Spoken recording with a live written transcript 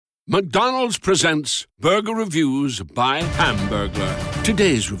McDonald's presents Burger Reviews by Hamburglar.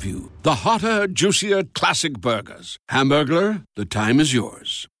 Today's review, the hotter, juicier classic burgers. Hamburglar, the time is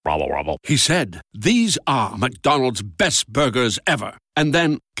yours. Robble, robble. He said, "These are McDonald's best burgers ever." And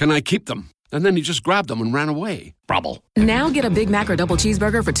then, "Can I keep them?" And then he just grabbed them and ran away. Brabble. Now get a Big Mac or double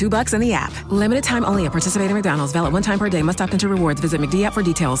cheeseburger for $2 in the app. Limited time only at participating McDonald's. Valid one time per day. Must opt into rewards. Visit McD app for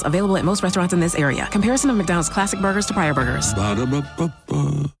details. Available at most restaurants in this area. Comparison of McDonald's classic burgers to prior burgers.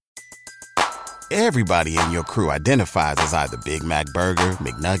 Ba-da-ba-ba-ba. Everybody in your crew identifies as either Big Mac Burger,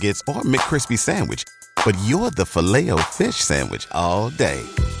 McNuggets, or McCrispy Sandwich. But you're the Filet-O-Fish Sandwich all day.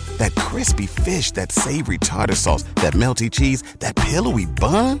 That crispy fish, that savory tartar sauce, that melty cheese, that pillowy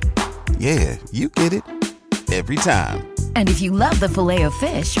bun. Yeah, you get it. Every time. And if you love the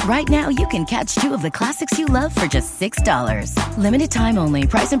Filet-O-Fish, right now you can catch two of the classics you love for just $6. Limited time only.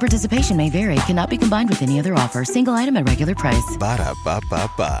 Price and participation may vary. Cannot be combined with any other offer. Single item at regular price.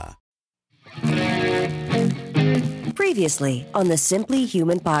 Ba-da-ba-ba-ba. Previously on the Simply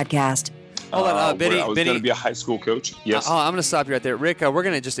Human podcast. Hold on, Benny. I was going to be a high school coach. Yes. I'm going to stop you right there, Rick. We're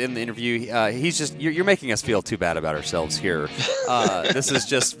going to just end the interview. You're making us feel too bad about ourselves here. This is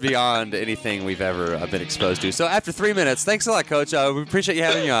just beyond anything we've ever been exposed to. So after 3 minutes, thanks a lot, Coach. We appreciate you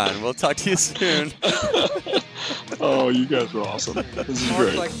having you on. We'll talk to you soon. Oh, you guys were awesome. This is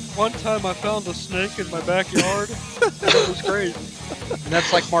great. Like one time I found a snake in my backyard. It was great. And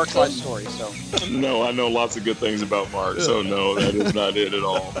that's like Mark's life story. So No, I know lots of good things about Mark. So no, that is not it at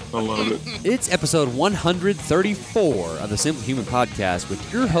all. I love it. It's episode 134 of the Simply Human podcast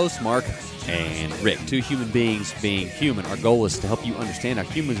with your hosts, Mark and Rick. Two human beings being human. Our goal is to help you understand how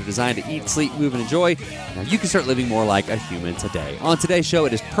humans are designed to eat, sleep, move, and enjoy. Now you can start living more like a human today. On today's show,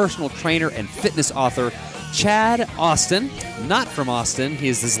 it is personal trainer and fitness author Chad Austin. Not from Austin.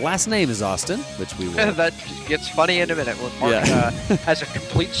 His last name is Austin, which we will. that gets funny in a minute when Mark has a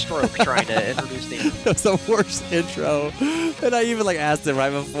complete stroke trying to introduce the intro. That's the worst intro. And I even asked him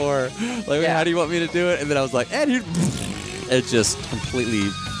right before, how do you want me to do it? And then I was like, it just completely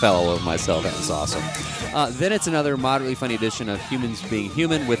fell all over myself. That was awesome. Then it's another moderately funny edition of Humans Being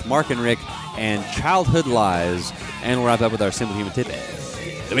Human with Mark and Rick and Childhood Lies. And we'll wrap up with our Simple Human Tip.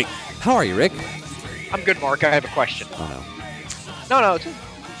 How are you, Rick? I'm good, Mark. I have a question. Oh, No, it's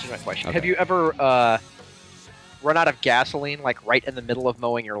my question. Okay. Have you ever run out of gasoline, right in the middle of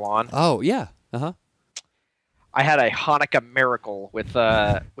mowing your lawn? Oh, yeah. Uh-huh. I had a Hanukkah miracle with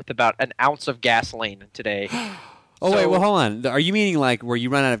about an ounce of gasoline today. Wait, hold on. Are you meaning where you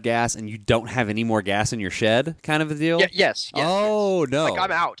run out of gas and you don't have any more gas in your shed kind of a deal? Yeah, yes. Oh, no.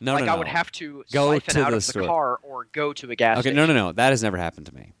 I'm out. No. I would have to go siphon to out the of store. the car or go to a gas station. No. That has never happened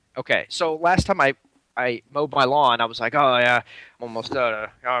to me. Okay, so last time I mowed my lawn, I was like, oh, yeah, I'm almost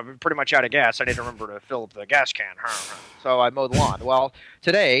I'm pretty much out of gas. I need to remember to fill up the gas can. So I mowed the lawn. Well,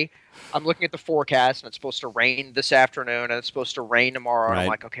 today, I'm looking at the forecast, and it's supposed to rain this afternoon, and it's supposed to rain tomorrow. Right. And I'm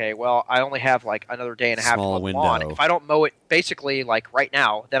like, okay, well, I only have another day and a half to mow the window. lawn. If I don't mow it basically right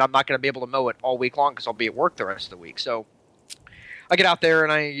now, then I'm not going to be able to mow it all week long because I'll be at work the rest of the week. So I get out there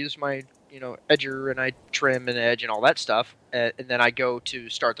and I use my edger and I trim and edge and all that stuff. And then I go to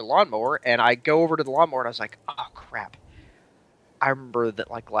start the lawnmower and I go over to the lawnmower and I was like, oh crap. I remember that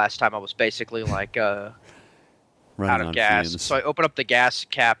last time I was basically out of gas. Fumes. So I open up the gas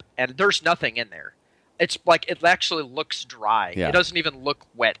cap and there's nothing in there. It's it actually looks dry. Yeah. It doesn't even look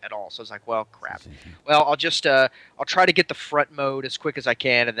wet at all. So I was like, well, crap. Well, I'll just I'll try to get the front mowed as quick as I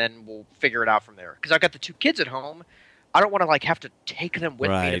can and then we'll figure it out from there. Because I've got the two kids at home. I don't want to have to take them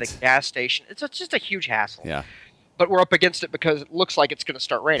with me to the gas station. It's just a huge hassle. Yeah. But we're up against it because it looks like it's going to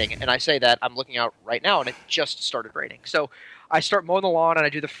start raining. And I say that I'm looking out right now and it just started raining. So I start mowing the lawn and I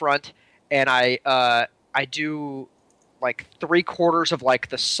do the front and I do 3/4 of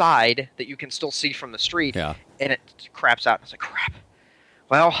the side that you can still see from the street. Yeah. And it craps out. And I was like, crap.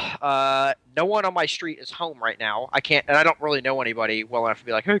 Well, no one on my street is home right now. I can't, and I don't really know anybody well enough to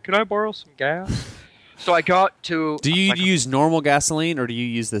be like, hey, can I borrow some gas? So I got to. Do you use normal gasoline or do you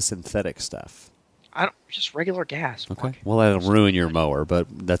use the synthetic stuff? I don't, just regular gas. Okay. Mark. Well, that'll ruin your mower, but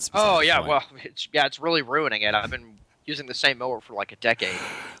that's. Oh yeah, well, it's really ruining it. I've been using the same mower for a decade.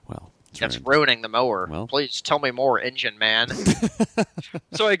 Well, that's ruining the mower. Well. Please tell me more, engine man.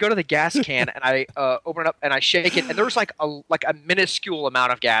 So I go to the gas can and I open it up and I shake it, and there's a minuscule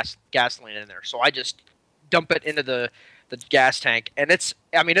amount of gasoline in there. So I just dump it into the gas tank, and it's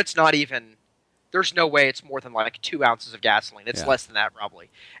not even. There's no way it's more than 2 ounces of gasoline. It's less than that probably.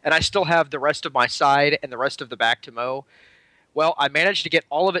 And I still have the rest of my side and the rest of the back to mow. Well, I managed to get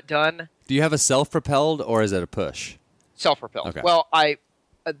all of it done. Do you have a self-propelled or is it a push? Self-propelled. Okay. Well, I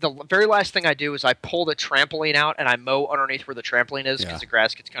the very last thing I do is I pull the trampoline out and I mow underneath where the trampoline is because the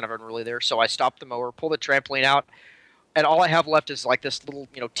grass gets kind of unruly there. So I stop the mower, pull the trampoline out, and all I have left is like this little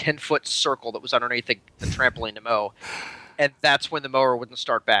 10-foot circle that was underneath the trampoline to mow. And that's when the mower wouldn't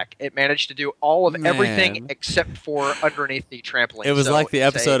start back. It managed to do all of everything except for underneath the trampoline. It was like the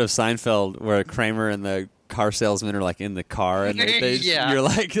episode of Seinfeld where Kramer and the car salesman are like in the car, and you're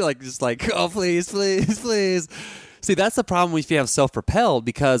like just like, oh please, please, please. See, that's the problem if you have self-propelled,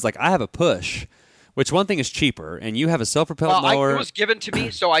 because like I have a push, which one thing is cheaper, and you have a self-propelled mower. It was given to me,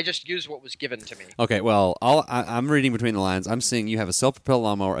 so I just used what was given to me. Okay, well, I'm reading between the lines. I'm seeing you have a self-propelled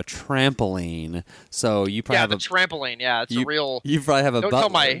lawnmower, a trampoline. So you probably have a trampoline. Yeah, it's a real. You probably have a butler. Don't tell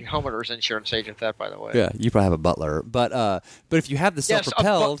my homeowner's insurance agent that, by the way. Yeah, you probably have a butler. But if you have the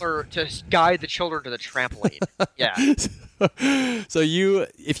self-propelled, a butler to guide the children to the trampoline. Yeah. So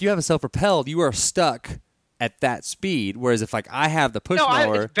if you have a self-propelled, you are stuck at that speed, whereas if like I have the push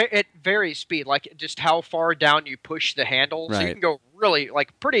mower, it varies speed, like just how far down you push the handle, so you can go really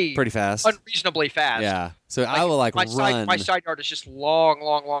like pretty fast, unreasonably fast. Yeah. So I will like run. My side yard is just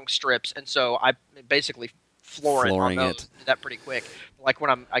long strips, and so I basically flooring it. Do that pretty quick. Like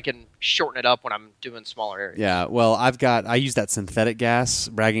when I can shorten it up when I'm doing smaller areas. Yeah, well, I use that synthetic gas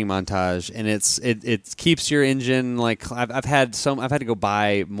bragging montage, and it keeps your engine like I've had to go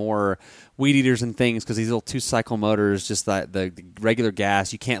buy more weed eaters and things because these little 2-cycle motors, just the regular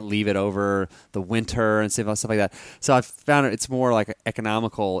gas, you can't leave it over the winter and stuff like that. So I found it's more like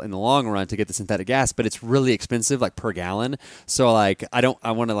economical in the long run to get the synthetic gas, but it's really expensive, like per gallon. So like I don't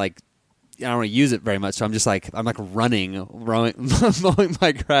want to use it very much, so I'm running, mowing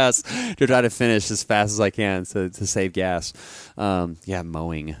my grass to try to finish as fast as I can to save gas.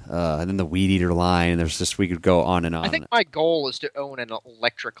 Mowing, and then the weed eater line. We could go on and on. I think my goal is to own an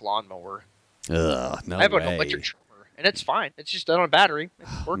electric lawnmower. No I have way. an electric trimmer, and it's fine. It's just done on a battery. It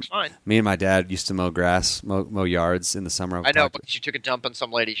works fine. Me and my dad used to mow grass, mow yards in the summer. I know, because you took a dump in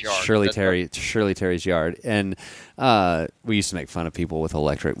some lady's yard. Shirley Terry's yard, and we used to make fun of people with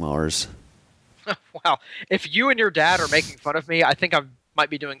electric mowers. Wow. If you and your dad are making fun of me, I think I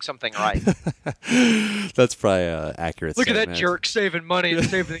might be doing something right. That's probably an accurate Look statement. at that jerk saving money and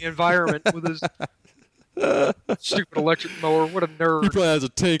saving the environment with his stupid electric mower. What a nerd. He probably has a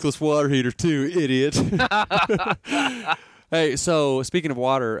tankless water heater too, idiot. Hey, so speaking of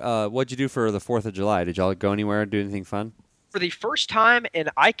water, what'd you do for the 4th of July? Did y'all go anywhere and do anything fun? For the first time,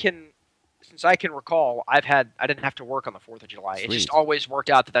 since I can recall, I didn't have to work on the 4th of July. Sweet. It just always worked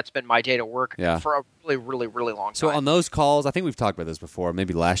out that's been my day to work for a really, really, really long time. So on those calls, I think we've talked about this before,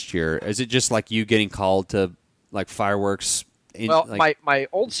 maybe last year, is it just like you getting called to like fireworks? My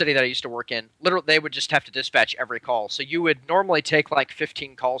old city that I used to work in, literally, they would just have to dispatch every call. So you would normally take like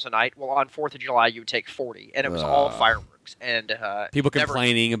 15 calls a night. Well, on 4th of July, you would take 40, and it was all fireworks. And people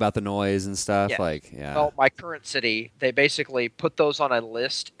complaining about the noise and stuff. Yeah. Well, my current city, they basically put those on a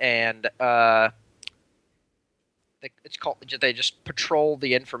list, and they just patrol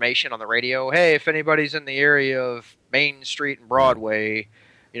the information on the radio. Hey, if anybody's in the area of Main Street and Broadway,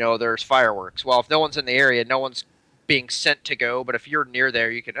 there's fireworks. Well, if no one's in the area, no one's being sent to go, but if you're near there,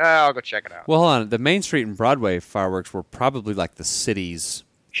 you can, I'll go check it out. Well, hold on. The Main Street and Broadway fireworks were probably like the city's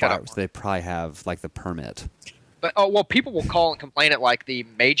fireworks. They probably have like the permit. But people will call and complain at like the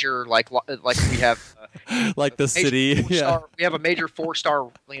major like we have like the city. Yeah. We have a major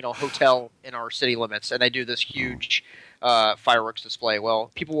 4-star hotel in our city limits, and they do this huge fireworks display. Well,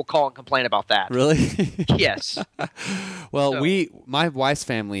 people will call and complain about that. Really? Yes. Well, my wife's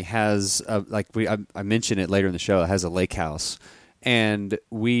family has I mentioned it later in the show. It has a lake house. And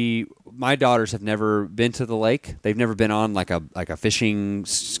my daughters have never been to the lake. They've never been on like a fishing,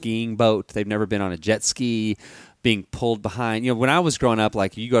 skiing boat. They've never been on a jet ski, being pulled behind. When I was growing up,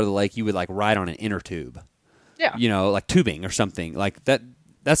 like you go to the lake, you would like ride on an inner tube. Yeah. Like tubing or something like that.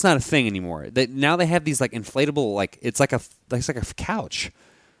 That's not a thing anymore. Now they have these like inflatable, like it's like a couch.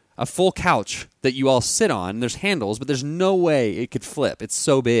 A full couch that you all sit on. There's handles, but there's no way it could flip. It's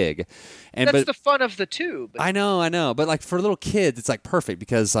so big. That's the fun of the tube. I know. But like for little kids, it's like perfect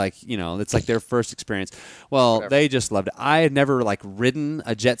because like, it's like their first experience. Well, Whatever. They just loved it. I had never like ridden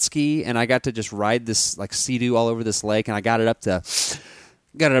a jet ski, and I got to just ride this like Sea-Doo all over this lake, and I got it up to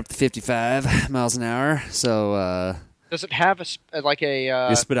 55 miles an hour. So, does it have a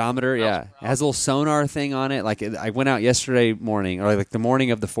speedometer? Yeah, it has a little sonar thing on it. Like I went out yesterday morning, or like the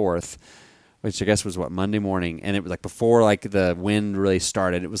morning of the 4th, which I guess was Monday morning, and it was like before like the wind really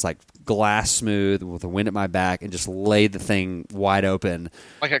started. It was like glass smooth with the wind at my back, and just laid the thing wide open,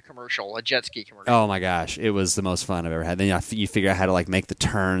 like a commercial, a jet ski commercial. Oh my gosh, it was the most fun I've ever had. Then you figure out how to like make the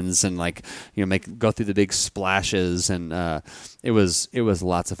turns and like go through the big splashes, and it was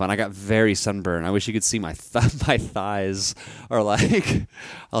lots of fun. I got very sunburned. I wish you could see my my thighs are like.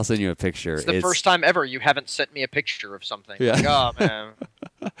 I'll send you a picture. It's the first time ever you haven't sent me a picture of something. Yeah. Like, oh man.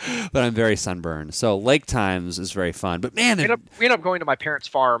 But I'm very sunburned. So lake times is very fun. But man, we ended up going to my parents'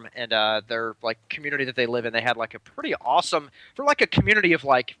 farm, and their like community that they live in. They had like a pretty awesome for like a community of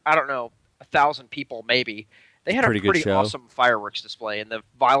like I don't know 1,000 people maybe. They had a pretty awesome fireworks display, and the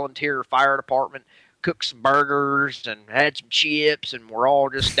volunteer fire department cooked some burgers and had some chips, and we're all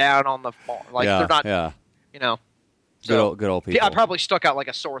just down on the farm. Like they're not, you know. So, good old people. I probably stuck out like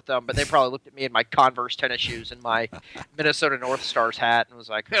a sore thumb, but they probably looked at me in my Converse tennis shoes and my Minnesota North Stars hat and was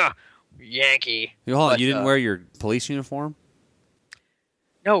like, Yankee. Hold on, you didn't wear your police uniform?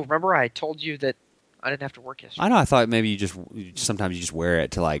 No, remember I told you that I didn't have to work yesterday. I know. I thought maybe sometimes you just wear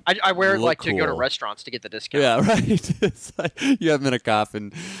it to like. I wear it like cool. to go to restaurants to get the discount. Yeah, right. It's like, you haven't been a cop in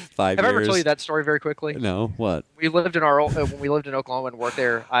 5 years. Have I ever told you that story very quickly? No. What? We lived in when we lived in Oklahoma and worked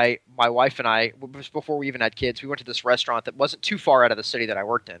there. My wife and I, before we even had kids, we went to this restaurant that wasn't too far out of the city that I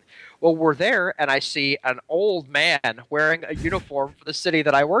worked in. Well, we're there, and I see an old man wearing a uniform for the city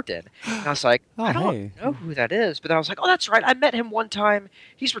that I worked in. And I was like, I don't know who that is. But then I was like, oh, that's right. I met him one time.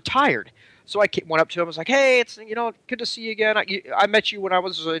 He's retired. So I went up to him and was like, hey, it's good to see you again. I met you when I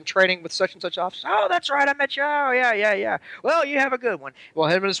was in training with such and such officer. Oh, that's right. I met you. Oh, yeah. Well, you have a good one. Well,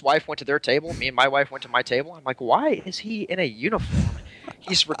 him and his wife went to their table. Me and my wife went to my table. I'm like, why is he in a uniform?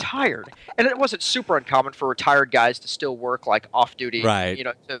 He's retired. And it wasn't super uncommon for retired guys to still work like off-duty, right.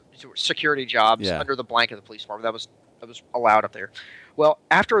 To security jobs under the blanket of the police department. That was allowed up there. Well,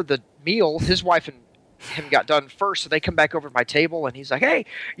 after the meal, his wife and him got done first, so they come back over to my table, and he's like, hey,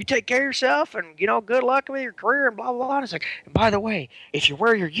 you take care of yourself, and good luck with your career, and blah blah blah. And it's like, and by the way, if you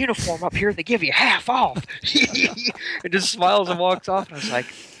wear your uniform up here, they give you half off. And just smiles and walks off, and I was like,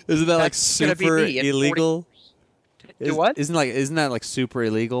 isn't that like super illegal? What? Isn't that like super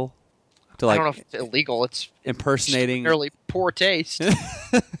illegal? To like, I don't know if it's illegal. It's impersonating. Really poor taste.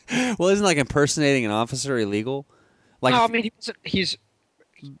 Well, isn't like impersonating an officer illegal? Like, no, I mean he's.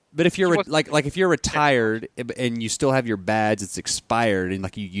 But if you're if you're retired and you still have your badge, it's expired, and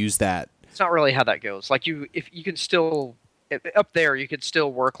like you use that. It's not really how that goes. Like if you can still up there, you can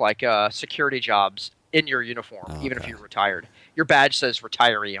still work like security jobs in your uniform, even if you're retired. Your badge says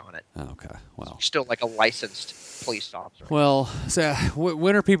retiree on it. Okay, well, you're still like a licensed police officer. Well, so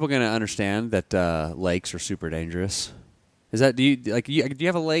when are people going to understand that lakes are super dangerous? Is that do you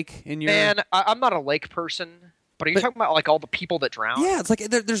have a lake in your? Man, I'm not a lake person. But are you talking about like all the people that drown? Yeah, it's like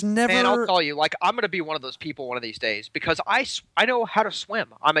there's never. Man, I'll tell you, like I'm going to be one of those people one of these days because I know how to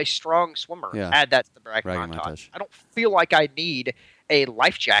swim. I'm a strong swimmer. Yeah. Add that to the bragging montage. I don't feel like I need a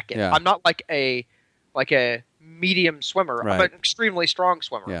life jacket. Yeah. I'm not like a medium swimmer. Right. I'm an extremely strong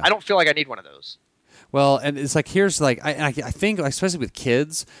swimmer. Yeah. I don't feel like I need one of those. Well, and it's like here's like I think especially with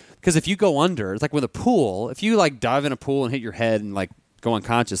kids because if you go under, it's like with a pool. If you like dive in a pool and hit your head and like go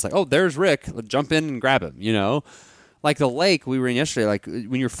unconscious, like, oh, there's Rick, jump in and grab him, Like the lake we were in yesterday, like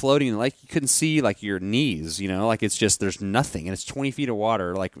when you're floating in the lake, you couldn't see like your knees, like it's just, there's nothing, and it's 20 feet of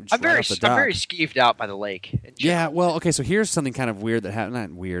water, like just I'm right off the dock. I'm very skeeved out by the lake. Yeah, well, okay, so here's something kind of weird that happened.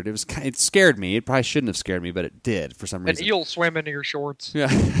 Not weird, it scared me. It probably shouldn't have scared me, but it did for some reason. An eel swam into your shorts.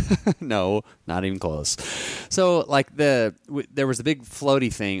 Yeah, no, not even close. So like there was a big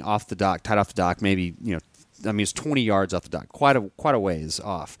floaty thing off the dock, tied off the dock, maybe, it's 20 yards off the dock, quite a ways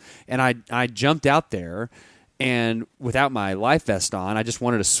off. And I jumped out there, and without my life vest on, I just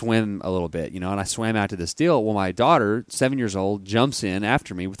wanted to swim a little bit, and I swam out to this deal. Well, my daughter, 7 years old, jumps in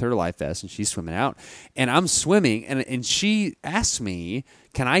after me with her life vest, and she's swimming out. And I'm swimming, and she asks me,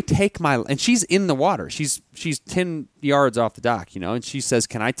 can I take and she's in the water. She's 10 yards off the dock, and she says,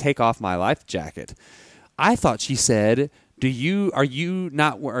 can I take off my life jacket? I thought she said, did you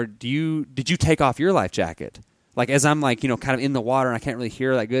take off your life jacket? Like, as I'm like, kind of in the water and I can't really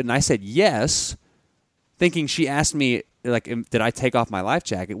hear that good. And I said, yes, thinking she asked me, like, did I take off my life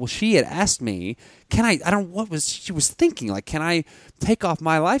jacket? Well, she had asked me, she was thinking, like, can I take off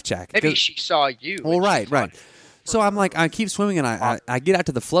my life jacket? Maybe she saw you. Well, right. So I'm like, I keep swimming and I get out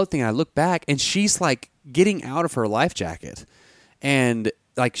to the float thing and I look back and she's like getting out of her life jacket. And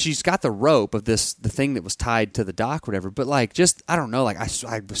like she's got the rope of the thing that was tied to the dock or whatever, but like just I don't know, like I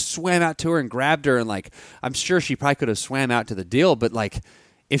swam out to her and grabbed her, and like I'm sure she probably could have swam out to the deal, but like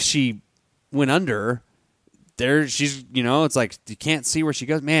if she went under, there she's, it's like you can't see where she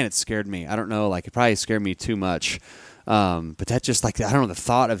goes. Man, it scared me. I don't know, like it probably scared me too much. But that just like, I don't know, the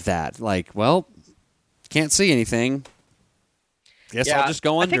thought of that, like, well, can't see anything. Guess I'll just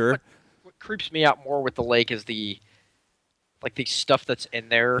go under. What creeps me out more with the lake is the stuff that's in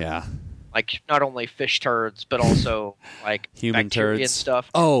there. Yeah. Like not only fish turds, but also like human bacteria turds and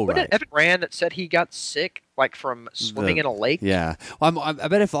stuff. Oh, what right. did Evan Rand that said he got sick like from swimming in a lake? Yeah. Well, I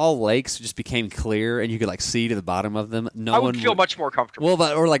bet if all lakes just became clear and you could like see to the bottom of them, I would feel much more comfortable.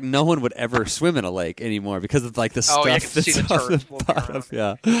 Well, or like no one would ever swim in a lake anymore because of like the stuff that's see the on turds the bottom.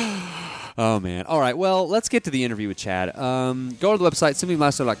 Yeah. Oh, man. All right. Well, let's get to the interview with Chad. Go to the website,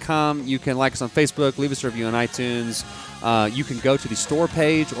 simplylifestyle.com. You can like us on Facebook, leave us a review on iTunes. You can go to the store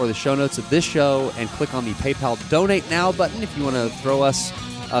page or the show notes of this show and click on the PayPal Donate Now button if you want to throw us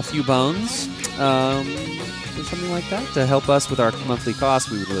a few bones or something like that to help us with our monthly costs.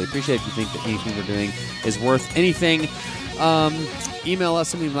 We would really appreciate it if you think that anything we're doing is worth anything. Email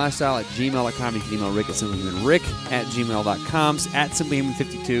us, simplylifestyle@gmail.com. You can email Rick at simplyhumanrick@gmail.com. At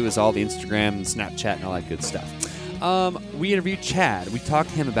simplyhuman52 is all the Instagram and Snapchat and all that good stuff. We interviewed Chad. We talked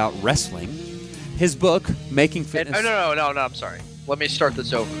to him about wrestling, his book, Making Fitness. No, I'm sorry. Let me start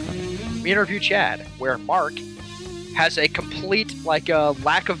this over. We interviewed Chad, where Mark has a complete lack of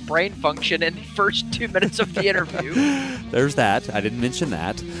brain function in the first 2 minutes of the interview. There's that. I didn't mention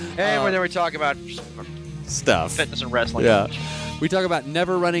that. And then we talk about stuff, fitness and wrestling. Yeah. We talk about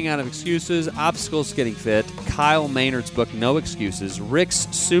never running out of excuses, obstacles to getting fit, Kyle Maynard's book, No Excuses, Rick's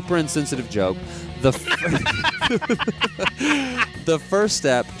super insensitive joke, the first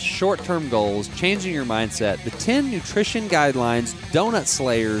step, short-term goals, changing your mindset, the 10 nutrition guidelines, donut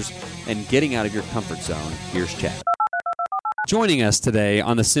slayers, and getting out of your comfort zone. Here's Chad. Joining us today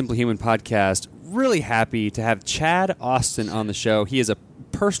on the Simply Human podcast, really happy to have Chad Austin on the show. He is a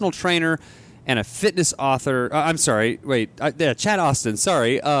personal trainer and a fitness author. Chad Austin.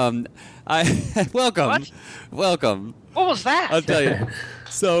 Sorry. Welcome. What? Welcome. What was that? I'll tell you.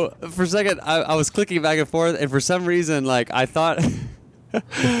 So for a second, I was clicking back and forth, and for some reason, I thought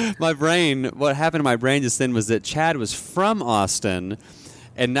what happened to my brain just then was that Chad was from Austin,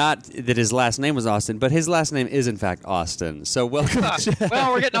 and not that his last name was Austin, but his last name is in fact Austin. So welcome.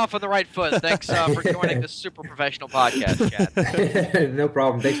 Well, we're getting off on the right foot. Thanks for joining this super professional podcast, Chad. No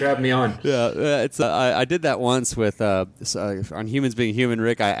problem. Thanks for having me on. Yeah, it's I did that once with on Humans Being Human,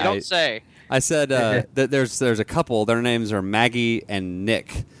 Rick. Don't say. I said that there's a couple. Their names are Maggie and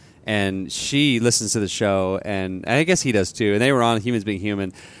Nick, and she listens to the show, and I guess he does too. And they were on Humans Being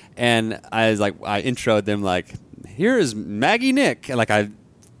Human, and I introed them like, here is Maggie Nick, and I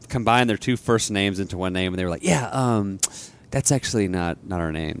combined their two first names into one name, and they were like, yeah, that's actually not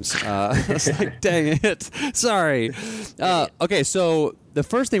our names. I was like, dang it, sorry. Okay, so the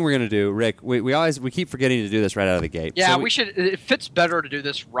first thing we're gonna do, Rick, we keep forgetting to do this right out of the gate. Yeah, so we should. It fits better to do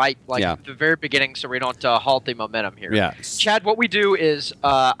this right, at the very beginning, so we don't halt the momentum here. Yeah, Chad, what we do is,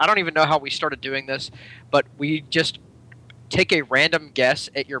 I don't even know how we started doing this, but we just take a random guess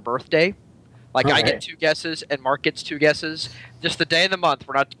at your birthday. Okay. I get 2 guesses, and Mark gets 2 guesses. Just the day and the month.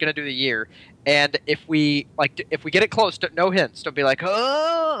 We're not going to do the year. And if we get it close, no hints. Don't be like,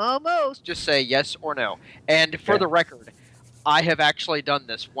 oh, almost. Just say yes or no. And for the record, I have actually done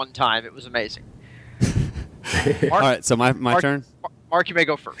this one time. It was amazing. Mark, all right, so my turn? Mark, you may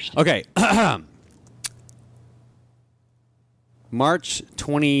go first. Okay. March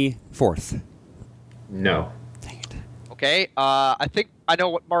 24th. No. Okay, I think I know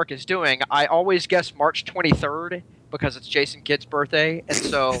what Mark is doing. I always guess March 23rd because it's Jason Kidd's birthday, and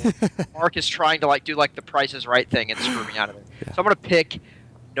so Mark is trying to do the Price is Right thing and screw me out of it. Yeah. So I'm going to pick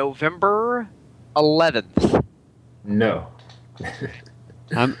November 11th. No.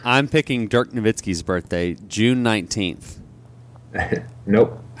 I'm picking Dirk Nowitzki's birthday, June 19th.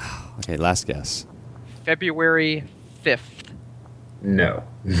 Nope. Okay, last guess. February 5th. No.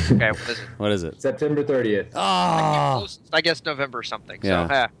 Okay, what is it? September 30th. Oh. I guess November something. Yeah.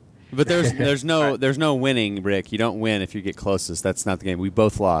 So, But there's no winning, Rick. You don't win if you get closest. That's not the game. We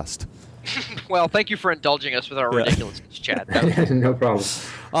both lost. Well, thank you for indulging us with our ridiculousness, Chad. No problem.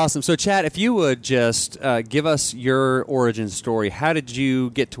 Awesome. So, Chad, if you would just give us your origin story. How did you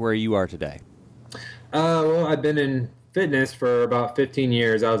get to where you are today? Well, I've been in fitness for about 15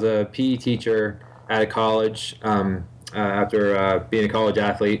 years. I was a PE teacher at a college after being a college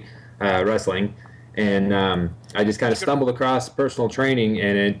athlete, wrestling. And I just kind of stumbled across personal training,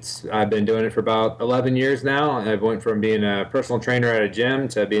 and I've been doing it for about 11 years now. I went from being a personal trainer at a gym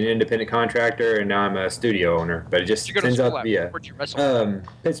to being an independent contractor, and now I'm a studio owner. But it just turns out to be Where'd you wrestle?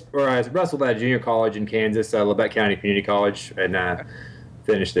 I wrestled at a junior college in Kansas, Labette County Community College, and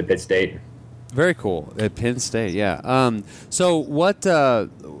finished at Pitt State. Very cool. At Penn State, yeah. So what, I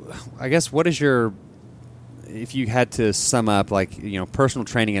guess, what is your, if you had to sum up, like, personal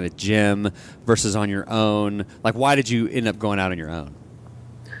training at a gym versus on your own, like, why did you end up going out on your own?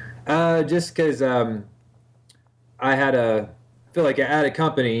 Just because I feel like at a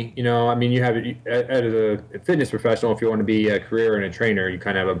company, you have as a fitness professional, if you want to be a career and a trainer, you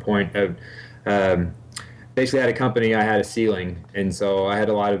kind of have a point of, basically at a company, I had a ceiling. And so I had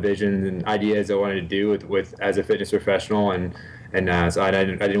a lot of visions and ideas I wanted to do with as a fitness professional. And so I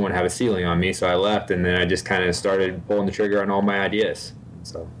didn't want to have a ceiling on me. So I left, and then I just kind of started pulling the trigger on all my ideas.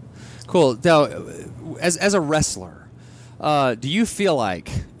 So cool. Now, as a wrestler, do you feel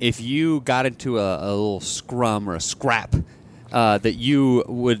like if you got into a little scrum or a scrap, that you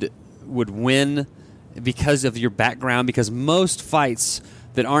would win because of your background? Because most fights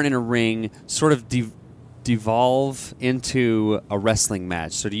that aren't in a ring sort of devolve into a wrestling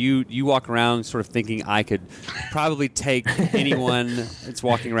match. So do you walk around sort of thinking I could probably take anyone that's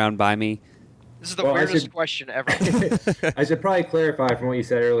walking around by me? This is the weirdest question ever. I should probably clarify from what you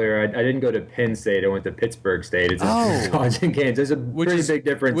said earlier. I didn't go to Penn State. I went to Pittsburgh State. It's a college in Kansas. There's a pretty big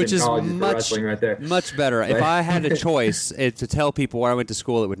difference in college for wrestling right there. Much better. If I had a choice to tell people where I went to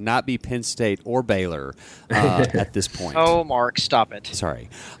school, it would not be Penn State or Baylor at this point. Oh, Mark, stop it. Sorry.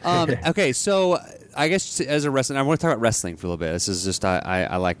 Okay, so I guess as a wrestler, I want to talk about wrestling for a little bit. This is just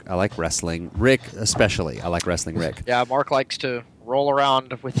I like wrestling. Rick especially. I like wrestling. Rick. Yeah, Mark likes to roll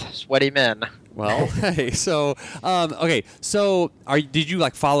around with sweaty men. Well, hey, so okay, so did you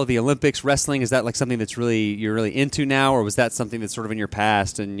follow the Olympics? Wrestling, is that something that's you're really into now, or was that something that's sort of in your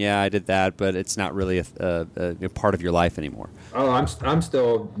past? And yeah, I did that, but it's not really a part of your life anymore. Oh, I'm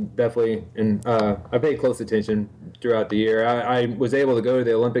still definitely I pay close attention throughout the year. I was able to go to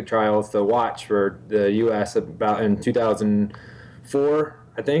the Olympic trials to watch for the U.S. about in 2004,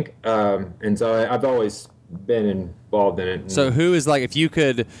 I think, and so I've always been involved in it. So who is if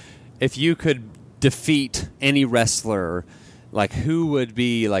you could defeat any wrestler, who would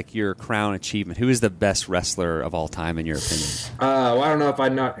be your crown achievement? Who is the best wrestler of all time in your opinion? Well, I don't know if I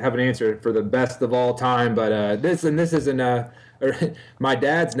not have an answer for the best of all time, but this isn't my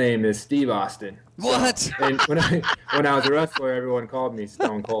dad's name is Steve Austin. What? So, and when I was a wrestler, everyone called me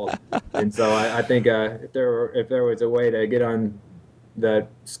Stone Cold, and so I think if there was a way to get on the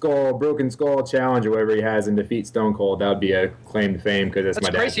Broken Skull Challenge or whatever he has and defeat Stone Cold, that would be a claim to fame because that's my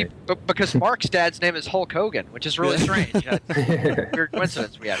dad's crazy, name. Because Mark's dad's name is Hulk Hogan, which is really strange. Weird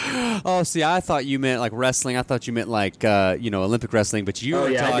coincidence we have here. Oh, see, I thought you meant wrestling. I thought you meant Olympic wrestling, but you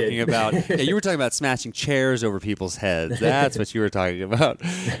were talking about you were talking about smashing chairs over people's heads. That's what you were talking about.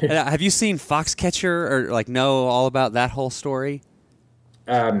 Have you seen Foxcatcher or know all about that whole story?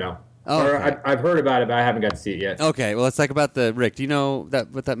 No. Oh, okay. I've heard about it, but I haven't got to see it yet. Okay, well, it's about the Rick. Do you know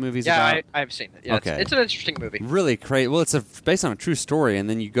what that movie's about? Yeah, I've seen it. Yeah, okay. It's an interesting movie. Really crazy. Well, it's based on a true story, and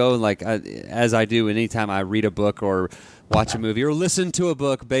then you go as I do anytime I read a book or watch a movie or listen to a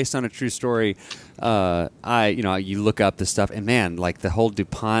book based on a true story. You look up this stuff, and man, the whole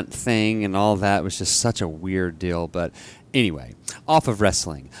DuPont thing and all that was just such a weird deal. But anyway, off of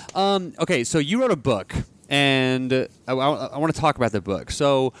wrestling. Okay, so you wrote a book. And I want to talk about the book.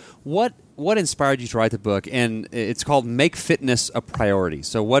 So what inspired you to write the book? And it's called Make Fitness a Priority.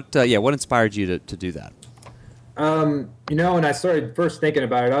 So what inspired you to do that? When I started first thinking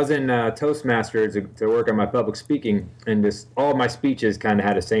about it, I was in Toastmasters to work on my public speaking, and all my speeches kind of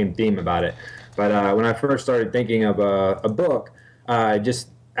had the same theme about it. But when I first started thinking of a book, I just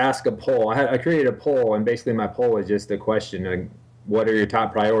asked a poll. I created a poll, and basically my poll was just a question: what are your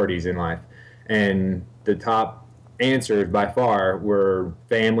top priorities in life? And the top answers by far were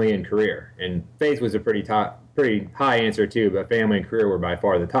family and career. And faith was a pretty high answer too, but family and career were by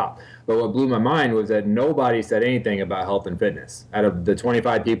far the top. But what blew my mind was that nobody said anything about health and fitness out of the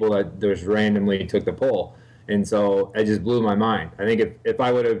 25 people that just randomly took the poll. And so it just blew my mind. I think if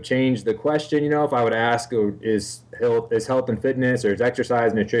I would have changed the question, if I would ask, is health and fitness or is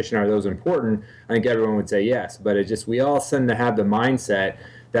exercise, nutrition, are those important? I think everyone would say yes. But we all seem to have the mindset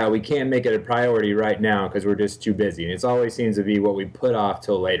that we can't make it a priority right now because we're just too busy. And it always seems to be what we put off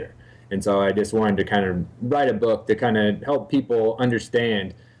till later. And so I just wanted to kind of write a book to kind of help people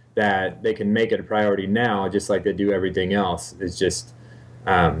understand that they can make it a priority now, just like they do everything else. It's just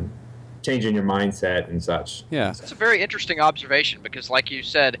changing your mindset and such. Yeah. It's a very interesting observation because, like you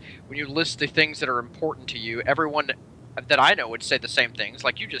said, when you list the things that are important to you, everyone that I know would say the same things,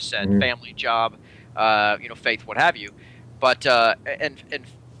 like you just said, family, job, faith, what have you. But and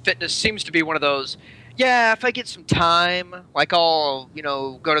fitness seems to be one of those, if I get some time, I'll,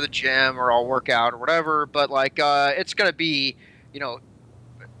 go to the gym or I'll work out or whatever, but it's going to be,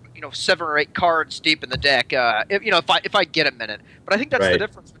 7 or 8 cards deep in the deck. If I get a minute. But I think that's the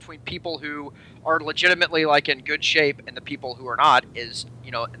difference between people who are legitimately like in good shape and the people who are not. Is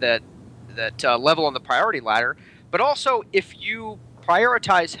that level on the priority ladder. But also, if you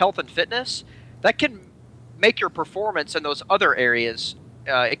prioritize health and fitness, that can make your performance in those other areas.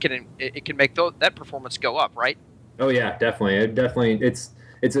 It can make that performance go up, right? Oh yeah, definitely.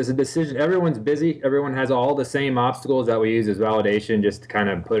 It's a decision. Everyone's busy. Everyone has all the same obstacles that we use as validation, just to kind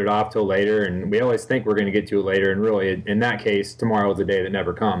of put it off till later. And we always think we're going to get to it later, and really, in that case, tomorrow is a day that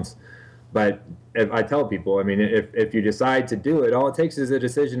never comes. But if I tell people, I mean, if you decide to do it, all it takes is a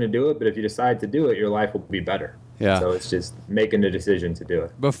decision to do it. But if you decide to do it, your life will be better. Yeah. So it's just making the decision to do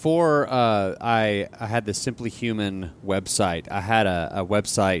it. Before I had the Simply Human website, I had a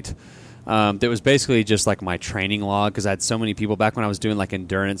website that was basically just like my training log, because I had so many people back when I was doing like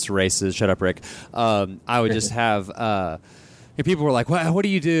endurance races. Shut up, Rick. I would just have people were like, "What do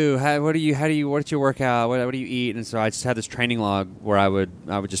you do? What's your workout? What do you eat?" And so I just had this training log where I would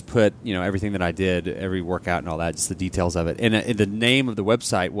just put everything that I did, every workout and all that, just the details of it. And the name of the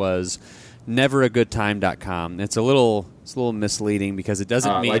website was neveragoodtime.com. It's a little misleading because it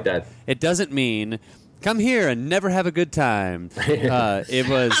doesn't mean like that. It doesn't mean come here and never have a good time. It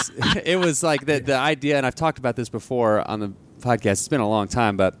was like the idea, and I've talked about this before on the podcast. It's been a long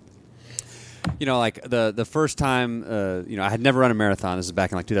time, but like the first time, I had never run a marathon. This is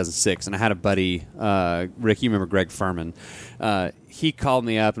back in like 2006, and I had a buddy, Rick. You remember Greg Furman? He called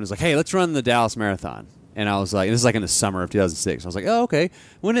me up and was like, "Hey, let's run the Dallas Marathon." And I was like, this is like in the summer of 2006. I was like, oh, okay.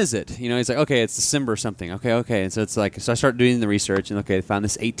 When is it? He's like, okay, it's December something. Okay. And so it's like, so I started doing the research, and I found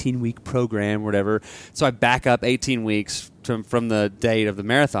this 18-week program, whatever. So I back up 18 weeks from the date of the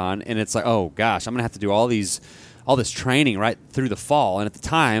marathon, and it's like, oh gosh, I'm gonna have to do all this training right through the fall. And at the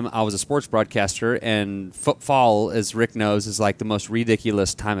time, I was a sports broadcaster, and fall, as Rick knows, is like the most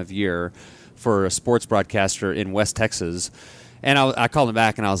ridiculous time of year for a sports broadcaster in West Texas. And I called him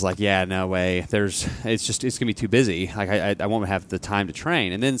back, and I was like, "Yeah, no way. It's gonna be too busy. Like I won't have the time to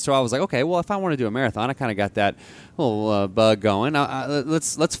train." And then so I was like, "Okay, well, if I want to do a marathon, I kind of got that little bug going.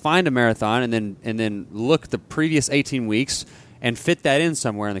 Let's find a marathon, and then look the previous 18 weeks and fit that in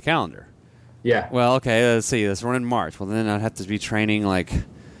somewhere in the calendar." Yeah. Well, okay. Let's see. Let's run in March. Well, then I'd have to be training like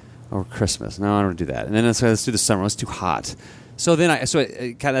over Christmas. No, I don't do that. And then let's do the summer. It's too hot. So then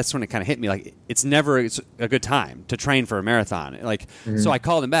that's when it kind of hit me, like it's a good time to train for a marathon. Like, So I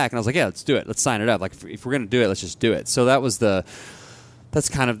called him back and I was like, yeah, let's do it. Let's sign it up. Like if we're going to do it, let's just do it. So that's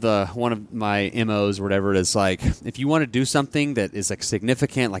kind of one of my MOs or whatever it is. Like if you want to do something that is like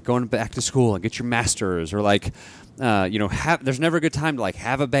significant, like going back to school and get your master's, or like, there's never a good time to like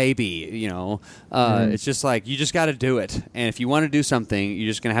have a baby, it's just like, you just got to do it. And if you want to do something,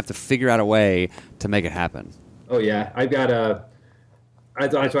 you're just going to have to figure out a way to make it happen. Oh yeah.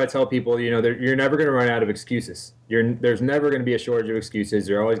 That's why I tell people, you're never going to run out of excuses. There's never going to be a shortage of excuses.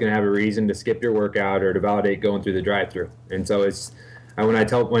 You're always going to have a reason to skip your workout or to validate going through the drive-thru. And so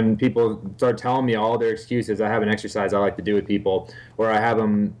when people start telling me all their excuses, I have an exercise I like to do with people where I have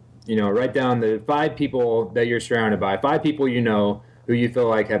them, write down the 5 people that you're surrounded by, 5 people who you feel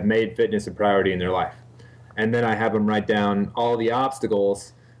like have made fitness a priority in their life. And then I have them write down all the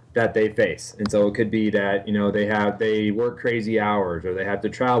obstacles that they face. And so it could be that, they work crazy hours, or they have to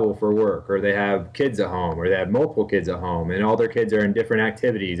travel for work, or they have kids at home, or they have multiple kids at home, and all their kids are in different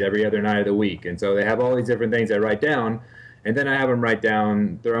activities every other night of the week. And so they have all these different things I write down, and then I have them write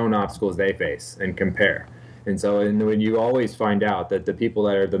down their own obstacles they face and compare. And so when you always find out that the people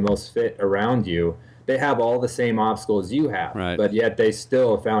that are the most fit around you, they have all the same obstacles you have, right, but yet they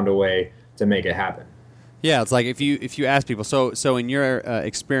still have found a way to make it happen. Yeah, it's like if you ask people, so in your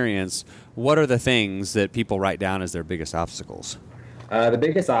experience, what are the things that people write down as their biggest obstacles? The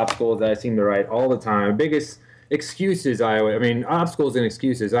biggest obstacles that I seem to write all the time, biggest excuses, obstacles and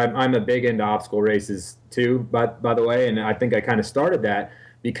excuses. I'm a big into obstacle races too, by the way, and I think I kind of started that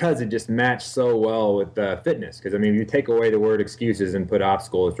because it just matched so well with fitness. Because if you take away the word excuses and put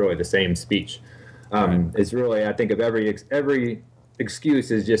obstacle, it's really the same speech. It's really, I think of every excuse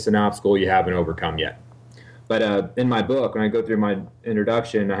is just an obstacle you haven't overcome yet. But in my book, when I go through my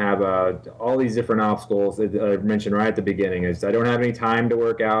introduction, I have all these different obstacles that I mentioned right at the beginning. Is I don't have any time to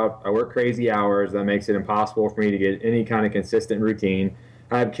work out. I work crazy hours. That makes it impossible for me to get any kind of consistent routine.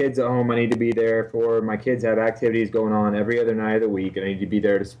 I have kids at home I need to be there for. My kids have activities going on every other night of the week, and I need to be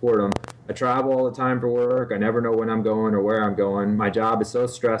there to support them. I travel all the time for work. I never know when I'm going or where I'm going. My job is so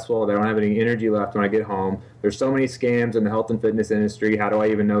stressful that I don't have any energy left when I get home. There's so many scams in the health and fitness industry. How do I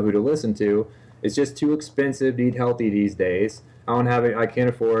even know who to listen to? It's just too expensive to eat healthy these days. I can't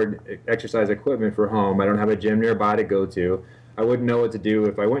afford exercise equipment for home. I don't have a gym nearby to go to. I wouldn't know what to do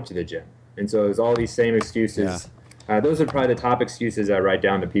if I went to the gym. And so there's all these same excuses. Those are probably the top excuses I write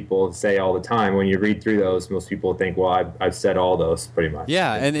down to people say all the time. When you read through those, most people think, well, I've said all those pretty much.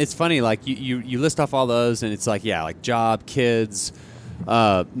 Yeah, and it's funny, like you list off all those, and it's like, yeah, like job, kids,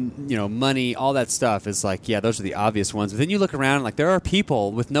 money, all that stuff is like, yeah, those are the obvious ones. But then you look around, and like there are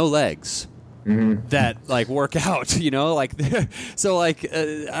people with no legs that like work out, like so like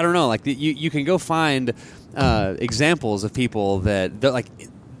I don't know, like you can go find examples of people that like.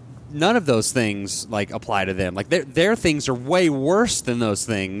 None of those things like apply to them. Like their things are way worse than those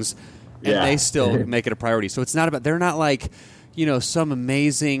things, and they still make it a priority. So it's not about, they're not like, some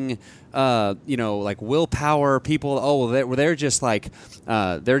amazing, like willpower people. Oh, well, they're just like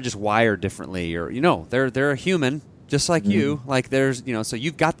they're just wired differently, or they're a human just like you. Like there's so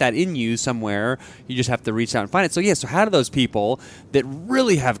you've got that in you somewhere. You just have to reach out and find it. So so how do those people that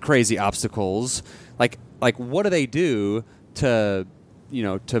really have crazy obstacles, like what do they do to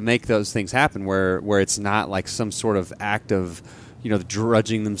make those things happen where it's not like some sort of act of,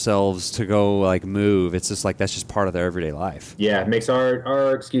 drudging themselves to go like move. It's just like, that's just part of their everyday life. Yeah. It makes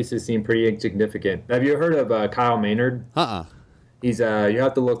our excuses seem pretty insignificant. Have you heard of Kyle Maynard? He's you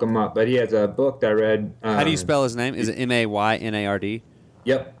have to look him up, but he has a book that I read. How do you spell his name? Is it Maynard?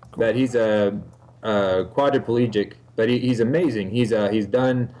 Yep. Cool. That he's a quadriplegic, but he's amazing. He's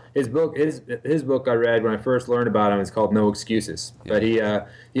done his book. His book I read when I first learned about him is called No Excuses. Yeah. But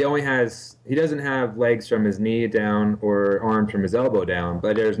he doesn't have legs from his knee down or arms from his elbow down.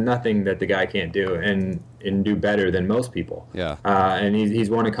 But there's nothing that the guy can't do and do better than most people. Yeah. And he's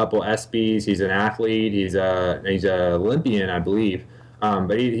won a couple ESPYs. He's an athlete. He's a Olympian, I believe.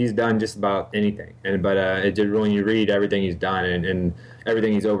 But he's done just about anything. When you read everything he's done and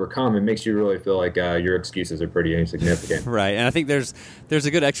everything he's overcome, it makes you really feel like your excuses are pretty insignificant. Right, and I think there's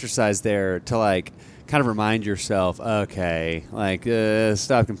a good exercise there to like kind of remind yourself, okay, like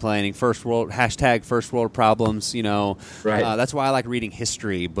stop complaining. First world problems. Right. That's why I like reading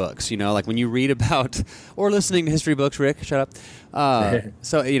history books. Like when you read about or listening to history books. Rick, shut up.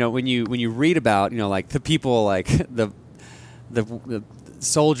 So when you read about like the people like the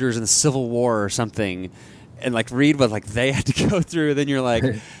soldiers in the Civil War or something, and like read what like they had to go through, then you're like,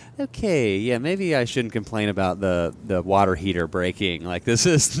 okay, yeah, maybe I shouldn't complain about the water heater breaking. Like this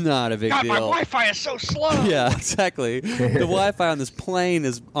is not a big deal. My Wi-Fi is so slow. Yeah, exactly. The Wi-Fi on this plane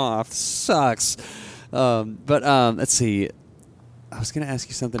is off. Sucks. But let's see. I was going to ask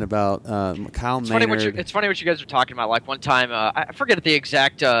you something about Kyle Maynard. It's funny what you guys are talking about. Like one time, I forget the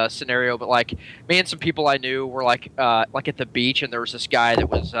exact scenario, but like me and some people I knew were like at the beach, and there was this guy that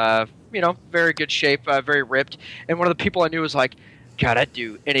was very good shape, very ripped, and one of the people I knew was like, God, I'd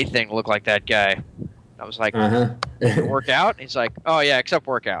do anything to look like that guy. I was like, work out? He's like, oh, yeah, except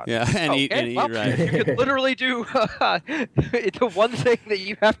work out. Yeah, and eat right. You could literally do the one thing that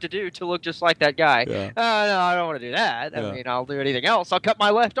you have to do to look just like that guy. Yeah. No, I don't want to do that. I mean, I'll do anything else. I'll cut my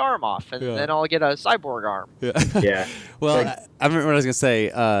left arm off, and then I'll get a cyborg arm. Yeah. Well, I remember what I was going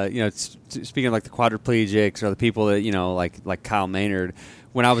to say. Speaking of like the quadriplegics or the people that, like Kyle Maynard,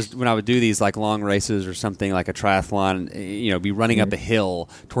 when I would do these like long races or something like a triathlon, be running up a hill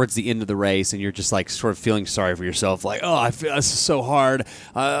towards the end of the race, and you're just like sort of feeling sorry for yourself, like, oh, I feel this is so hard,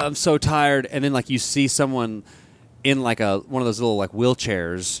 I'm so tired, and then like you see someone in like one of those little like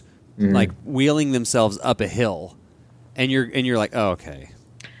wheelchairs, like wheeling themselves up a hill, and you're like, oh, okay.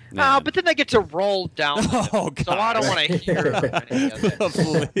 But then they get to roll down. Oh, God. So I don't want to hear any of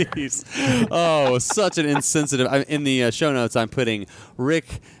it. Please. Oh, such an insensitive. In the show notes, I'm putting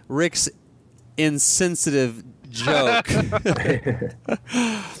Rick's insensitive joke.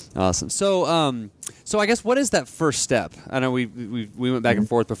 Awesome. So I guess what is that first step? I know we went back and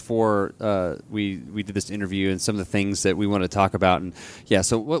forth before we did this interview and some of the things that we want to talk about. And yeah,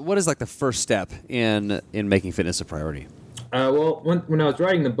 so what is like the first step in making fitness a priority? Well, when I was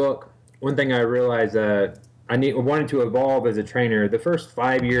writing the book, one thing I realized I wanted to evolve as a trainer. The first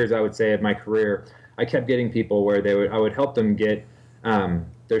 5 years, I would say, of my career, I kept getting people where I would help them get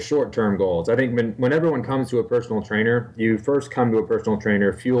their short-term goals. I think when everyone comes to a personal trainer, you first come to a personal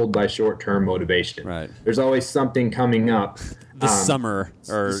trainer fueled by short-term motivation. Right. There's always something coming up. Summer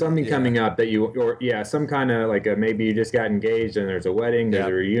or something coming up that some kind of like maybe you just got engaged and there's a wedding, there's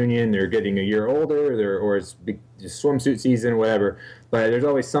a reunion, they're getting a year older, or it's swimsuit season, whatever. But there's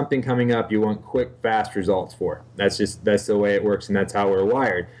always something coming up you want quick, fast results for. That's the way it works, and that's how we're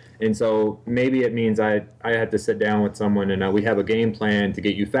wired. And so maybe it means I have to sit down with someone and we have a game plan to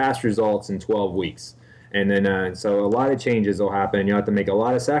get you fast results in 12 weeks. And then so a lot of changes will happen. You'll have to make a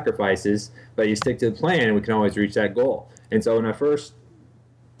lot of sacrifices, but you stick to the plan and we can always reach that goal. And so in the first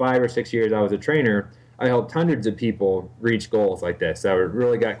 5 or 6 years I was a trainer, I helped hundreds of people reach goals like this. I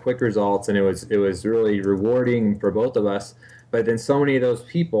really got quick results, and it was really rewarding for both of us. But then so many of those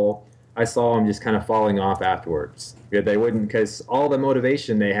people, I saw them just kind of falling off afterwards. They wouldn't, because all the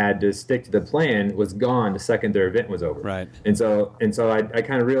motivation they had to stick to the plan was gone the second their event was over. Right. And so I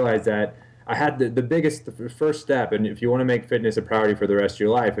kind of realized that I had the first step, and if you want to make fitness a priority for the rest of your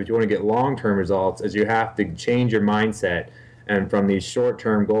life, if you want to get long-term results, is you have to change your mindset, and from these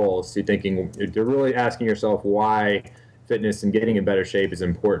short-term goals to thinking, to really asking yourself why fitness and getting in better shape is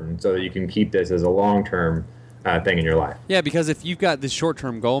important, so that you can keep this as a long-term thing in your life. Yeah, because if you've got this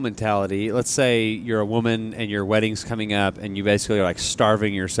short-term goal mentality, let's say you're a woman and your wedding's coming up, and you basically are like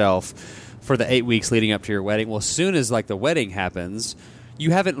starving yourself for the 8 weeks leading up to your wedding. Well, as soon as like the wedding happens,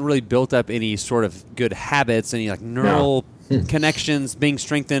 you haven't really built up any sort of good habits, any like neural connections being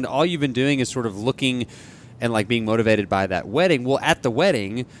strengthened. All you've been doing is sort of looking and like being motivated by that wedding. Well, at the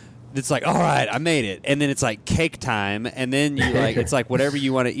wedding, it's like, all right, I made it, and then it's like cake time, and then you like it's like whatever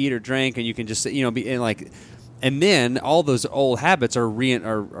you want to eat or drink, and you can just be and like. And then all those old habits are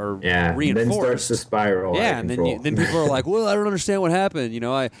reinforced. Then starts to spiral. Yeah, and then people are like, "Well, I don't understand what happened."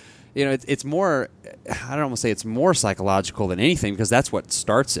 It's more. I don't want to say it's more psychological than anything, because that's what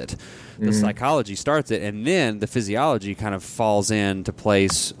starts it. The psychology starts it, and then the physiology kind of falls into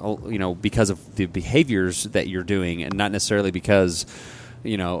place. Because of the behaviors that you're doing, and not necessarily because.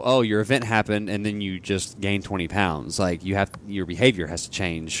 Your event happened and then you just gained 20 pounds. Like your behavior has to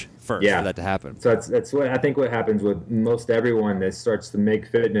change first for that to happen. So that's what I think what happens with most everyone that starts to make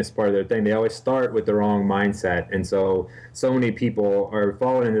fitness part of their thing. They always start with the wrong mindset. And so many people are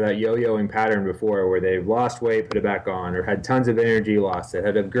falling into that yo-yoing pattern before, where they've lost weight, put it back on, or had tons of energy lost it,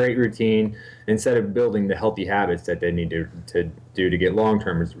 had a great routine, instead of building the healthy habits that they need to do to get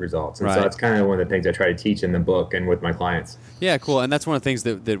long-term results. And so that's kind of one of the things I try to teach in the book and with my clients. Yeah, cool. And that's one of the things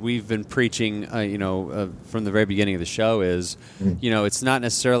that we've been preaching, from the very beginning of the show is, it's not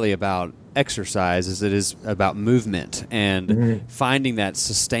necessarily about exercise as it is about movement, and finding that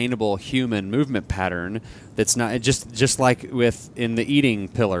sustainable human movement pattern that's not just like in the eating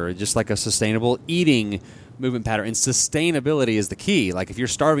pillar, just like a sustainable eating movement pattern. And sustainability is the key. Like if you're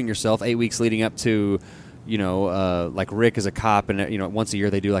starving yourself 8 weeks leading up to like Rick is a cop, and once a year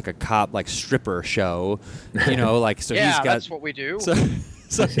they do like a cop like stripper show, so he's got, that's what we do.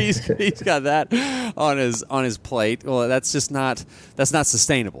 So he's got that on his plate. Well, that's not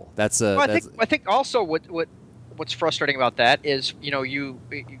sustainable. I think also what's frustrating about that is you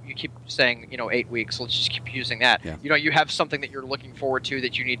keep saying 8 weeks. Let's just keep using that. Yeah. You have something that you're looking forward to,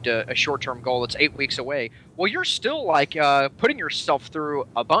 that you need a short-term goal that's 8 weeks away. Well, you're still like putting yourself through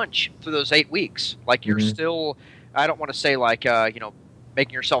a bunch through those 8 weeks. Like you're still, I don't want to say like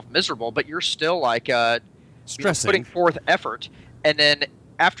making yourself miserable, but you're still like stressing, putting forth effort, and then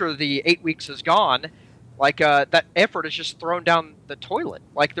after the 8 weeks is gone, like that effort is just thrown down the toilet.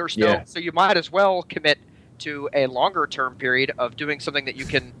 Like there's so you might as well commit to a longer term period of doing something that you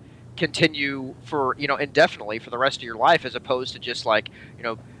can continue for indefinitely for the rest of your life, as opposed to just like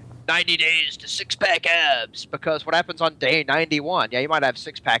 90 days to six-pack abs. Because what happens on day 91? Yeah, you might have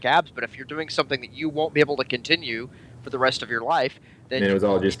six-pack abs, but if you're doing something that you won't be able to continue for the rest of your life, then it was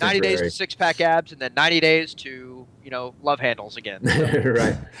all just 90 days to six-pack abs, and then 90 days to love handles again.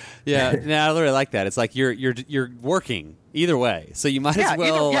 Right. Yeah, I literally like that. It's like you're working either way, so you might as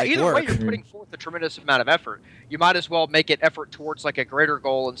well either work. way you're putting forth a tremendous amount of effort. You might as well make it effort towards like a greater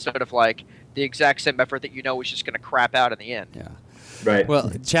goal, instead of like the exact same effort that is just going to crap out in the end. Yeah. Right.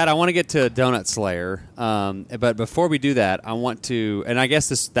 Well, Chad, I want to get to Donut Slayer, but before we do that, I want to, and I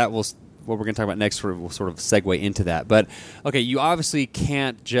guess what we're going to talk about next will sort of segue into that. But okay, you obviously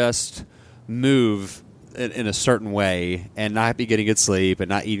can't just move in a certain way and not be getting good sleep and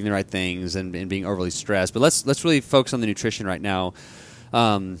not eating the right things and being overly stressed. But let's really focus on the nutrition right now,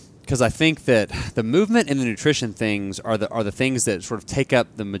 because I think that the movement and the nutrition things are the things that sort of take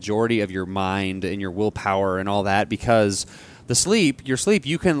up the majority of your mind and your willpower and all that. Because your sleep,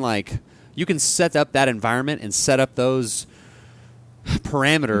 you can set up that environment and set up those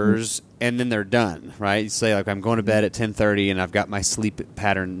parameters, and then they're done, right? You say like, I'm going to bed at 10:30 and I've got my sleep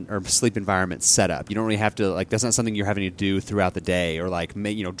pattern or sleep environment set up. You don't really have to, like, that's not something you're having to do throughout the day, or like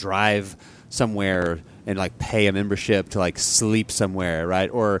drive somewhere and like pay a membership to like sleep somewhere,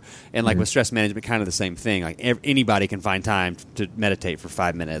 right? And like with stress management, kind of the same thing. Like anybody can find time to meditate for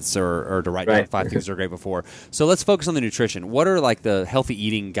 5 minutes or to write down 5 things that are great before. So let's focus on the nutrition. What are like the healthy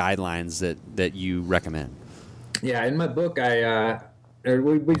eating guidelines that you recommend? Yeah, in my book,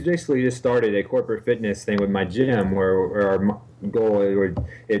 we basically just started a corporate fitness thing with my gym, where our goal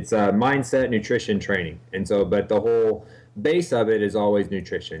it's mindset, nutrition, training, and so. But the whole base of it is always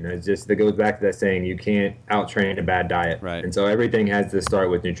nutrition. It goes back to that saying, you can't out-train a bad diet. Right. And so everything has to start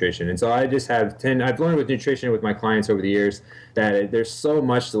with nutrition. And so I just have I've learned with nutrition with my clients over the years that there's so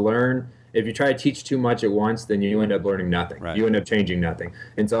much to learn. If you try to teach too much at once, then you end up learning nothing. Right. You end up changing nothing.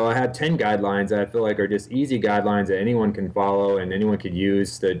 And so I have 10 guidelines that I feel like are just easy guidelines that anyone can follow and anyone could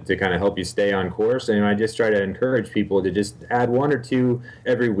use to kind of help you stay on course. And I just try to encourage people to just add 1 or 2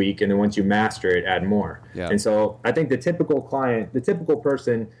 every week, and then once you master it, add more. Yeah. And so I think the typical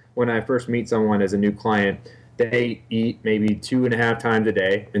person, when I first meet someone as a new client, they eat maybe 2.5 times a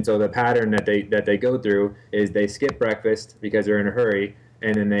day. And so the pattern that they go through is they skip breakfast because they're in a hurry.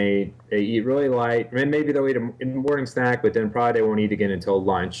 And then they eat really light. And maybe they'll eat a morning snack, but then probably they won't eat again until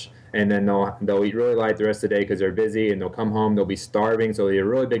lunch. And then they'll eat really light the rest of the day because they're busy, and they'll come home, they'll be starving, so they eat a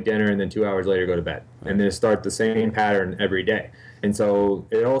really big dinner, and then 2 hours later go to bed. And then start the same pattern every day. And so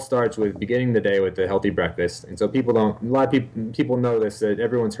it all starts with beginning the day with a healthy breakfast. And so a lot of people know this, that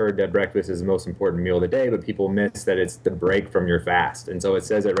everyone's heard that breakfast is the most important meal of the day, but people miss that it's the break from your fast. And so it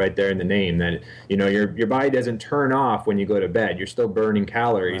says it right there in the name that, your body doesn't turn off when you go to bed. You're still burning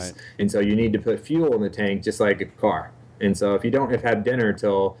calories. Right. And so you need to put fuel in the tank just like a car. And so if you don't have dinner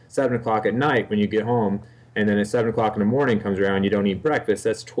till 7 o'clock at night when you get home, and then at 7 o'clock in the morning comes around, you don't eat breakfast,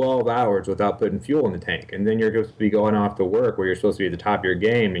 that's 12 hours without putting fuel in the tank. And then you're supposed to be going off to work where you're supposed to be at the top of your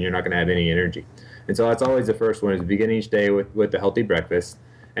game, and you're not going to have any energy. And so that's always the first one, is begin each day with the healthy breakfast.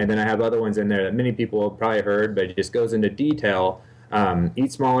 And then I have other ones in there that many people have probably heard, but it just goes into detail.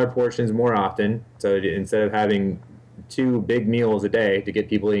 Eat smaller portions more often. So instead of having 2 big meals a day, to get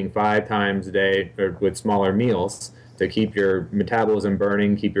people eating 5 times a day or with smaller meals, to keep your metabolism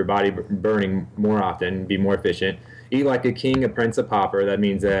burning, keep your body burning more often, be more efficient. Eat like a king, a prince, a pauper. That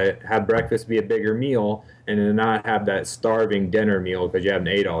means have breakfast be a bigger meal, and then not have that starving dinner meal because you haven't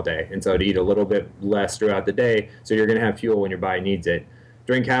ate all day. And so to eat a little bit less throughout the day, so you're going to have fuel when your body needs it.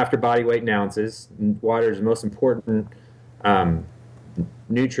 Drink half your body weight in ounces. Water is the most important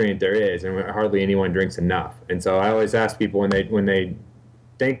nutrient there is, and hardly anyone drinks enough. And so I always ask people when they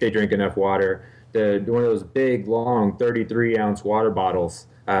think they drink enough water, one of those big, long 33-ounce water bottles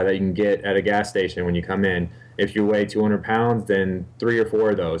that you can get at a gas station when you come in. If you weigh 200 pounds, then 3 or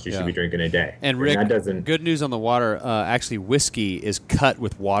 4 of those you should be drinking a day. And Rick, good news on the water. Actually, whiskey is cut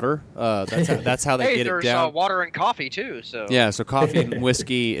with water. That's how they get it down. There's water and coffee too. So so coffee and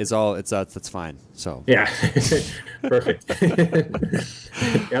whiskey is all. That's fine. So yeah, perfect.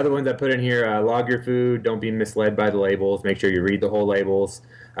 The other ones I put in here: log your food. Don't be misled by the labels. Make sure you read the whole labels.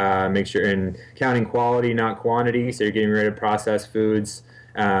 Make sure and counting quality, not quantity. So you're getting rid of processed foods.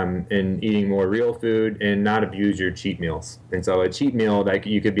 And eating more real food, and not abuse your cheat meals. And so a cheat meal that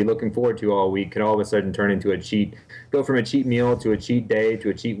you could be looking forward to all week could all of a sudden turn into go from a cheat meal to a cheat day to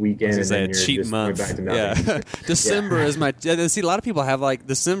a cheat weekend, and then you're just going back to nothing. Yeah. December is my. See, a lot of people have like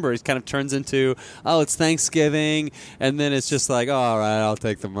December. It kind of turns into it's Thanksgiving, and then it's just like, all right, I'll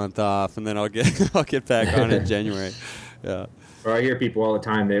take the month off, and then I'll get back on in January. Yeah. Or I hear people all the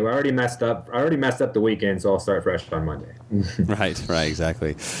time, I already messed up the weekend, so I'll start fresh on Monday. Right,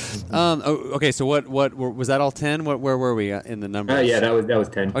 exactly. Okay, so what was that all 10? Where were we in the numbers? Yeah, that was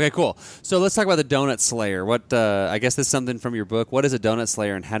 10. Okay, cool. So let's talk about the Donut Slayer. What I guess this is something from your book. What is a Donut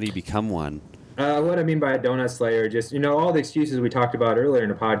Slayer, and how do you become one? What I mean by a Donut Slayer, just all the excuses we talked about earlier in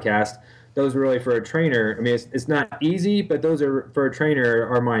the podcast, those are really for a trainer. I mean, it's not easy, but those are for a trainer,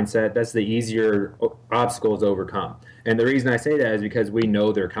 our mindset, that's the easier obstacles to overcome. And the reason I say that is because we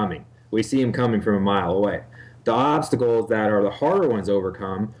know they're coming. We see them coming from a mile away. The obstacles that are the harder ones to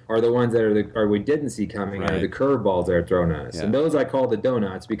overcome are the ones that we didn't see coming, are the curveballs that are thrown at us. Yeah. And those I call the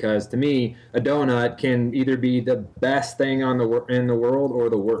donuts, because to me, a donut can either be the best thing in the world or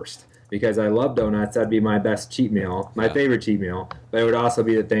the worst. Because I love donuts, that'd be my best cheat meal, my favorite cheat meal, but it would also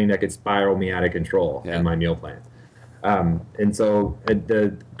be the thing that could spiral me out of control in my meal plan. And so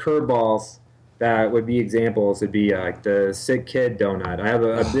the curveballs that would be examples would be like the sick kid donut. I have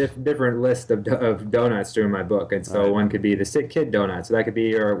a different list of donuts during my book, and so one could be the sick kid donut. So that could be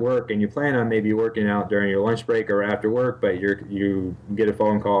you're at work and you plan on maybe working out during your lunch break or after work, but you get a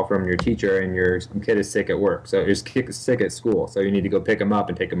phone call from your teacher and your kid is sick at work. So you're sick at school, so you need to go pick him up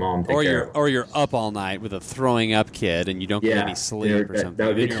and take him home. Or you're up all night with a throwing up kid and you don't get any sleep or something. That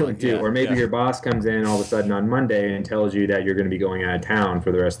would be cool too. Or maybe your boss comes in all of a sudden on Monday and tells you that you're going to be going out of town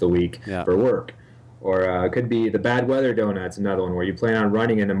for the rest of the week for work. Or it could be the bad weather donut's another one where you plan on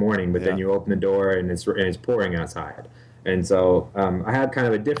running in the morning, but then you open the door and it's pouring outside. And so I have kind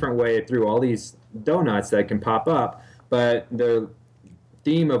of a different way through all these donuts that can pop up, but the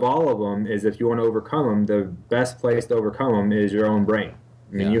theme of all of them is if you want to overcome them, the best place to overcome them is your own brain.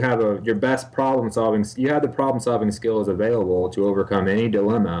 I mean, you have your best problem solving. You have the problem solving skills available to overcome any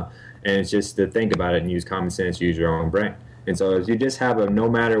dilemma, and it's just to think about it and use common sense, use your own brain. And so, if you just have a no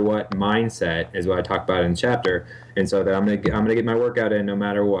matter what mindset, is what I talk about in the chapter. And so that I'm gonna get my workout in no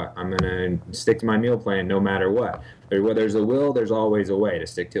matter what. I'm gonna stick to my meal plan no matter what. Where there's a will, there's always a way to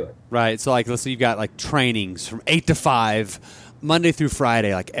stick to it. Right. So, like, let's say you've got like trainings from 8 to 5. Monday through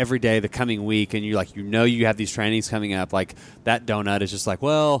Friday, like every day the coming week, and you have these trainings coming up, like that donut is just like,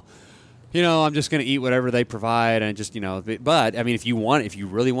 well, I'm just going to eat whatever they provide, and just, but I mean, if you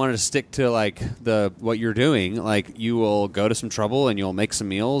really wanted to stick to like what you're doing, like you will go to some trouble and you'll make some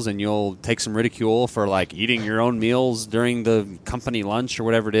meals and you'll take some ridicule for like eating your own meals during the company lunch or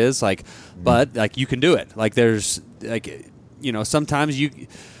whatever it is, like, but like you can do it. Like there's like, sometimes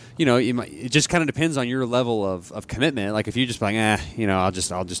it just kind of depends on your level of commitment. Like if you just like, I'll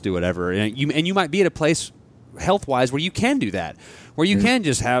just do whatever, and you might be at a place health-wise where you can do that, where you can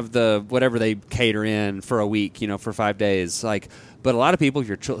just have the whatever they cater in for a week, for 5 days. Like, but a lot of people, if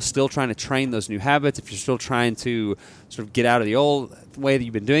you're still trying to train those new habits, if you're still trying to sort of get out of the old way that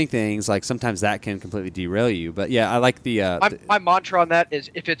you've been doing things, like sometimes that can completely derail you. But yeah, I like my mantra on that is,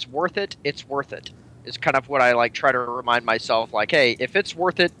 if it's worth it, it's worth it. Is kind of what I like try to remind myself, like, hey, if it's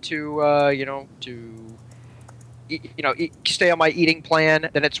worth it to stay on my eating plan,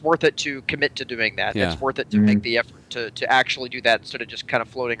 then it's worth it to commit to doing that. Yeah. It's worth it to make the effort to actually do that instead of just kind of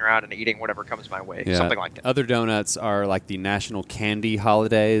floating around and eating whatever comes my way, something like that. Other donuts are like the national candy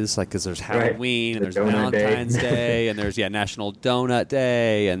holidays, like because there's Halloween and there's Valentine's Day and there's National Donut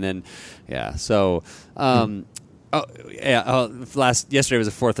Day, and then so. Yesterday was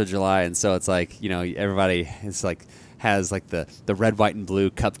the 4th of July, and so it's like, everybody is like has like the red, white, and blue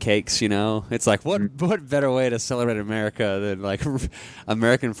cupcakes. It's like what better way to celebrate America than like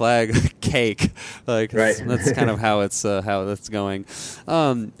American flag cake? Like that's kind of how it's how that's going.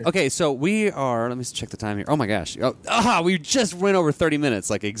 Okay, so we are. Let me check the time here. Oh my gosh! We just went over 30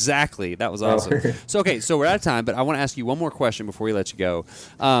 minutes. Like exactly. That was awesome. So we're out of time, but I want to ask you one more question before we let you go.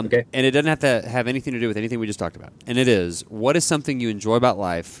 Okay. And it doesn't have to have anything to do with anything we just talked about. And it is, what is something you enjoy about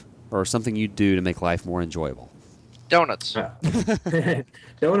life, or something you do to make life more enjoyable? Donuts.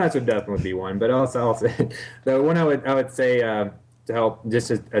 Donuts would definitely be one, but also the one I would say to help,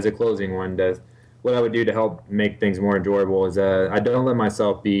 just as a closing one, what I would do to help make things more enjoyable is I don't let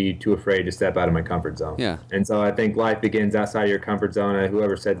myself be too afraid to step out of my comfort zone. Yeah. And so I think life begins outside of your comfort zone.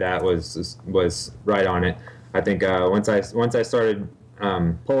 Whoever said that was right on it. I think once I started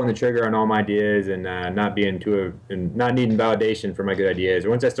pulling the trigger on all my ideas and not needing validation for my good ideas, or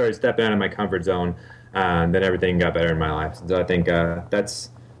once I started stepping out of my comfort zone, then everything got better in my life. So I think that's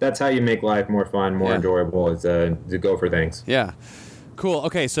how you make life more fun, more enjoyable, is to go for things. Yeah. Cool.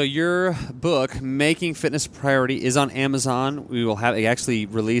 Okay, so your book, Making Fitness a Priority, is on Amazon. We will have it actually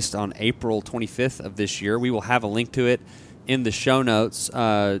released on April 25th of this year. We will have a link to it in the show notes.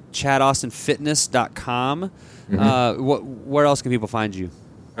 ChadAustinFitness.com. Where else can people find you?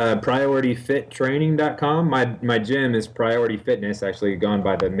 PriorityFitTraining.com. My gym is Priority Fitness, actually gone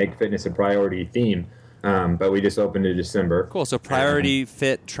by the Make Fitness a Priority theme. But we just opened in December. Cool. So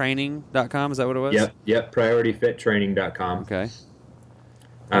PriorityFitTraining.com, is that what it was? Yep. PriorityFitTraining.com. Okay.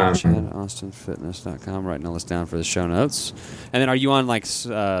 ChadAustinFitness.com. Writing all this down for the show notes. And then are you on like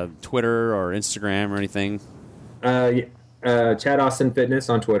Twitter or Instagram or anything? Chad Austin Fitness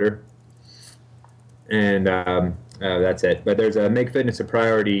on Twitter. And that's it. But there's a Make Fitness a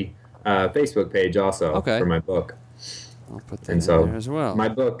Priority Facebook page also for my book. I'll put that in there as well. My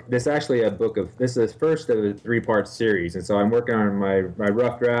book, this is actually this is the first of a 3-part series, and so I'm working on my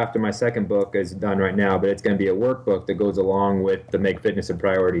rough draft, and my second book is done right now, but it's going to be a workbook that goes along with the Make Fitness a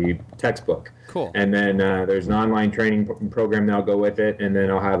Priority textbook. Cool. And then there's an online training program that'll go with it, and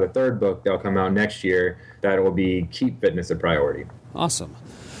then I'll have a third book that'll come out next year that will be Keep Fitness a Priority. Awesome.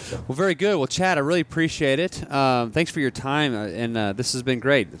 Well, very good. Well, Chad, I really appreciate it. Thanks for your time, and this has been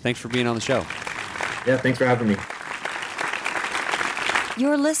great. Thanks for being on the show. Yeah, thanks for having me.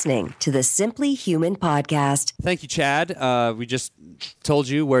 You're listening to the Simply Human podcast. Thank you, Chad. We just told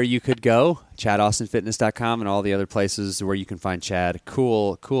you where you could go, ChadAustinFitness.com and all the other places where you can find Chad.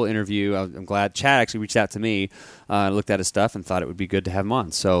 Cool interview. I'm glad Chad actually reached out to me, looked at his stuff, and thought it would be good to have him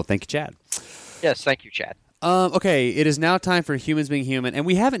on. So thank you, Chad. Yes, thank you, Chad. Okay, it is now time for Humans Being Human, and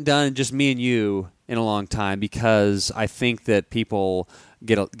we haven't done just me and you in a long time because I think that people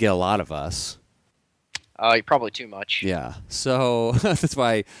get a lot of us. Probably too much. Yeah, so that's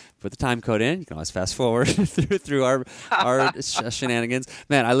why I put the time code in. You can always fast forward through our shenanigans.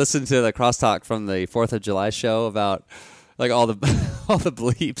 Man, I listened to the crosstalk from the 4th of July show about Like all the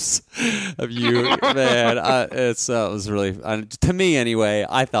bleeps of you, man. It was really to me anyway.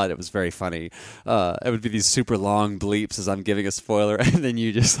 I thought it was very funny. It would be these super long bleeps as I'm giving a spoiler, and then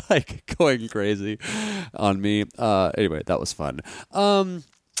you just like going crazy on me. Anyway, that was fun.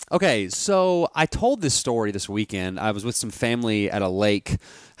 Okay, so I told this story this weekend. I was with some family at a lake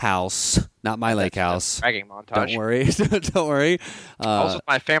house, not my lake house. Bragging montage. Don't worry, don't worry. I was with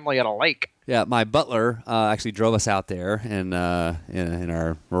my family at a lake. Yeah, my butler actually drove us out there in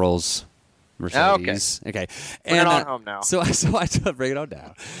our Rolls Mercedes. Okay. Bring it on home now. So I bring it on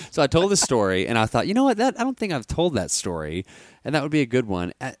down. So I told this story, and I thought, you know what? I don't think I've told that story, and that would be a good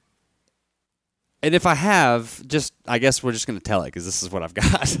one. And if I have, I guess we're just going to tell it because this is what I've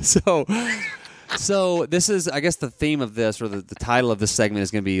got. So this is, I guess, the theme of this, or the title of this segment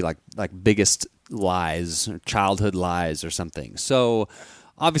is going to be like biggest lies, or childhood lies, or something. So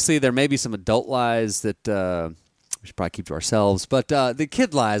obviously there may be some adult lies that we should probably keep to ourselves, but the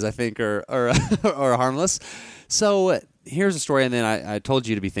kid lies, I think, are are harmless. So here's a story, and then I told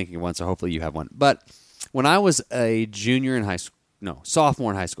you to be thinking of one, so hopefully you have one. But when I was a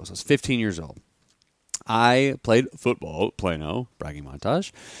sophomore in high school, so I was 15 years old. I played football, Plano, bragging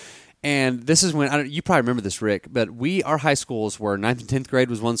montage. And this is when, you probably remember this, Rick, but our high schools were 9th and 10th grade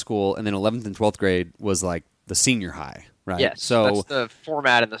was one school, and then 11th and 12th grade was like the senior high, right? Yes, so that's the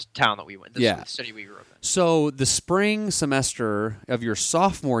format in this town that we went, the city we grew up in. So the spring semester of your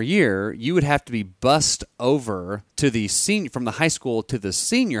sophomore year, you would have to be bussed over to from the high school to the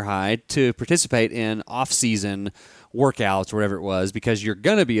senior high to participate in off-season workouts or whatever it was, because you're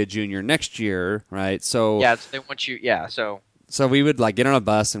going to be a junior next year, right? So they want you, So we would like get on a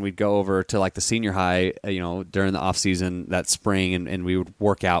bus and we'd go over to like the senior high, during the off season that spring, and we would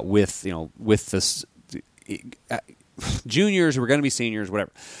work out with this juniors who were going to be seniors,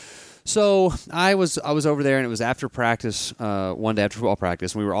 whatever. So I was over there, and it was after practice, one day after football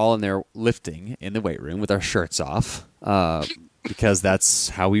practice, and we were all in there lifting in the weight room with our shirts off, because that's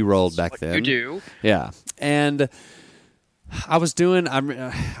how we rolled back then. You do, yeah, and I was doing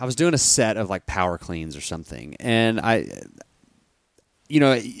a set of like power cleans or something, and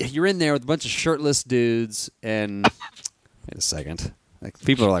you're in there with a bunch of shirtless dudes, and wait a second, like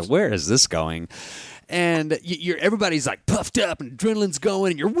people are like, where is this going? And everybody's like puffed up and adrenaline's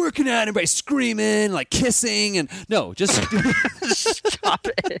going, and you're working out, and everybody's screaming, like kissing, and no, just stop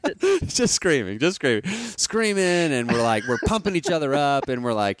it, just screaming, and we're pumping each other up, and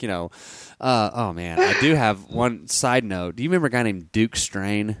we're like, oh man, I do have one side note. Do you remember a guy named Duke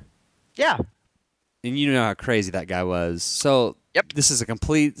Strain? Yeah. And you know how crazy that guy was. So This is a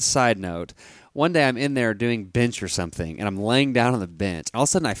complete side note. One day I'm in there doing bench or something, and I'm laying down on the bench. All of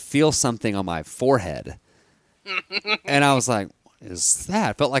a sudden I feel something on my forehead. And I was like, what is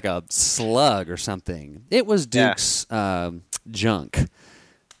that? It felt like a slug or something. It was Duke's junk.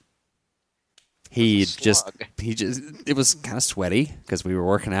 It was kind of sweaty because we were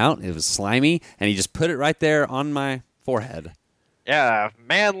working out. It was slimy, and he just put it right there on my forehead. Yeah,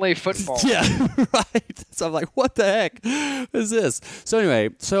 manly football. Yeah, right. So I'm like, what the heck is this? So anyway,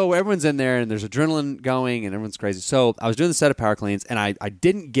 everyone's in there, and there's adrenaline going, and everyone's crazy. So I was doing the set of power cleans, and I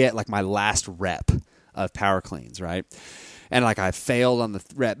didn't get like my last rep of power cleans, right? And like I failed on the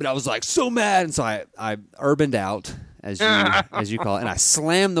rep, but I was like so mad, and so I urbaned out, as you call it, and I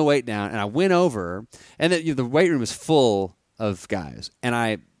slammed the weight down, and I went over, and the weight room was full of guys, and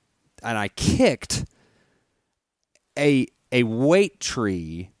I kicked a weight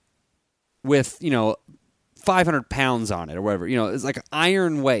tree with 500 pounds on it or whatever. It's like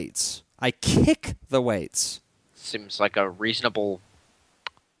iron weights. I kick the weights. Seems like a reasonable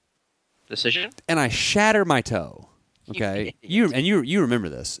decision. And I shatter my toe. Okay, you remember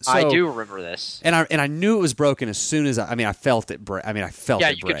this? So, I do remember this. And I knew it was broken as soon as I felt it break. I felt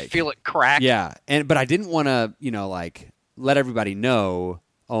it break. Yeah, you could feel it crack. Yeah, but I didn't want to let everybody know.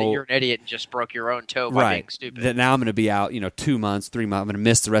 That you're an idiot and just broke your own toe by being stupid. That now I'm going to be out, 2 months, 3 months. I'm going to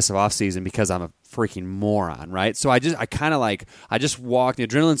miss the rest of off season because I'm a freaking moron, right? So I just walked. The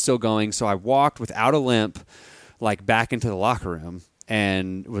adrenaline's still going, so I walked without a limp, like back into the locker room,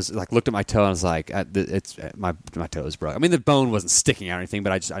 and was like looked at my toe and was like, my toe is broken. I mean, the bone wasn't sticking out or anything,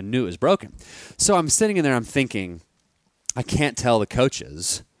 but I knew it was broken. So I'm sitting in there, I'm thinking, I can't tell the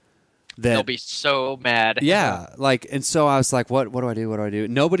coaches. They'll be so mad. Yeah, and so I was like, what do I do? What do I do?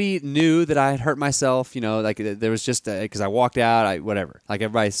 Nobody knew that I had hurt myself, there was just, because I walked out, whatever. Like,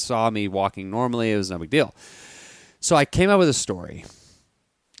 everybody saw me walking normally. It was no big deal. So I came up with a story.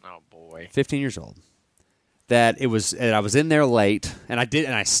 Oh, boy. 15 years old. That I was in there late, and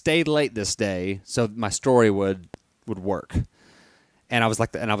I stayed late this day, so my story would work. And I was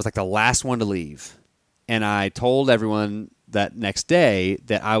like the last one to leave. and I told everyone that next day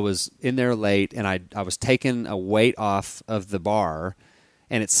that I was in there late, and I was taking a weight off of the bar,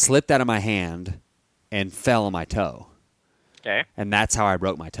 and it slipped out of my hand and fell on my toe. Okay. And that's how I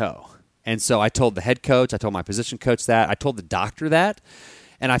broke my toe. And so I told the head coach, I told my position coach that, I told the doctor that,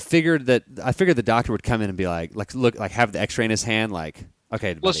 and I figured the doctor would come in and be like look, like have the X-ray in his hand, like,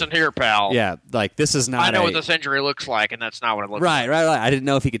 okay, buddy. Listen here, pal. Yeah, like this is not. I know what this injury looks like, and that's not what it looks like. Right. I didn't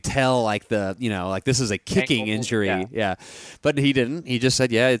know if he could tell, like like this is a kicking injury. Yeah, but he didn't. He just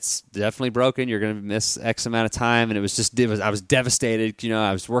said, yeah, it's definitely broken. You're going to miss X amount of time, and I was devastated.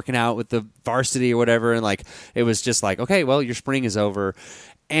 I was working out with the varsity or whatever, and like it was just like, okay, well, your spring is over.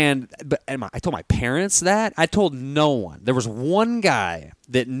 And I told my parents that. I told no one. There was one guy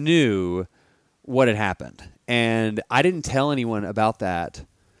that knew what had happened, and I didn't tell anyone about that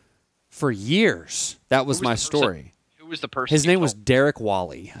for years. That was my story. Who was the person? His name was Derek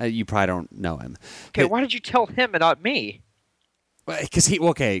Wally. You probably don't know him. Okay, why did you tell him and not me? Because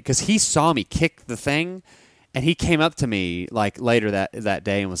he saw me kick the thing, and he came up to me like later that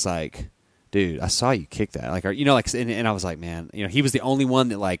day and was like, dude, I saw you kick that. Like, and I was like, man, he was the only one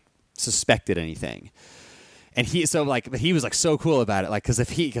that like suspected anything. And he was like so cool about it. Like, because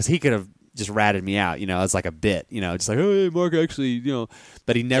he could have just ratted me out, it's like a bit, just like, oh, hey, Mark, actually,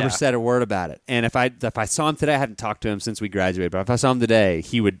 but he never said a word about it. And if I saw him today, I hadn't talked to him since we graduated, but if I saw him today,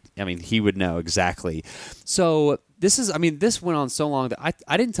 he would know exactly. So this went on so long that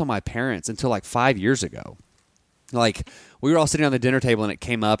I didn't tell my parents until like 5 years ago. Like, we were all sitting on the dinner table and it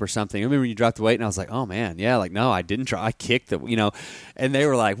came up or something. I remember when you dropped the weight and I was like, oh man, yeah, like, no, I didn't try. I kicked the, and they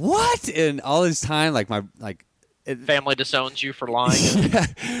were like, what? And all this time, like family disowns you for lying.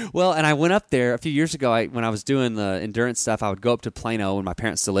 Well, and I went up there a few years ago. When I was doing the endurance stuff, I would go up to Plano when my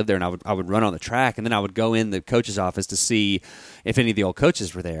parents still lived there, and I would run on the track, and then I would go in the coach's office to see if any of the old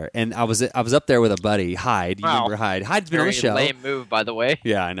coaches were there. And I was up there with a buddy, Hyde. You remember Hyde? Hyde's been on the show. Lame move, by the way.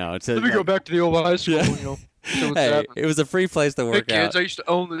 Yeah, I know. Let me go back to the old high school. Hey, it was a free place to work out. Hey kids, I used to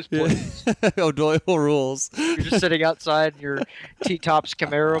own this place. Doyle rules. You're just sitting outside in your T-Tops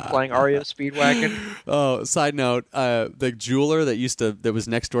Camaro playing REO Speedwagon. Oh, side note, the jeweler that was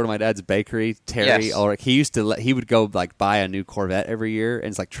next door to my dad's bakery, Terry Ulrich, he would go like buy a new Corvette every year and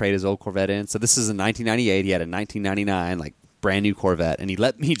it's like trade his old Corvette in. So this is in 1998. He had a 1999 like brand new Corvette, and he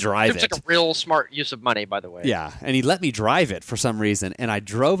let me drive it. It's like a real smart use of money, by the way. Yeah, and he let me drive it for some reason, and I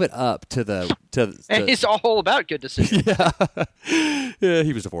drove it up to the. And he's all about good decisions. Yeah,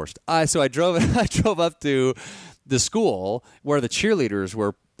 he was divorced. So I drove it. I drove up to the school where the cheerleaders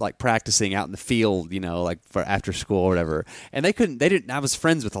were like practicing out in the field, like for after school or whatever. And they didn't. I was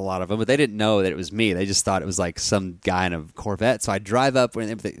friends with a lot of them, but they didn't know that it was me. They just thought it was like some guy in a Corvette. So I drive up, and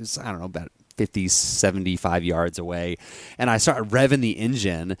it was, I don't know, about 50, 75 yards away, and I started revving the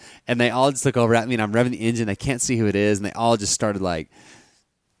engine, and they all just look over at me, and I'm revving the engine. They can't see who it is, and they all just started like,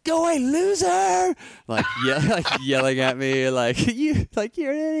 "Go away, loser!" Like yelling at me, like you're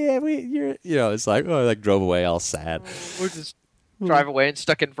an idiot. It's like, oh, I like drove away all sad. We're just drive away and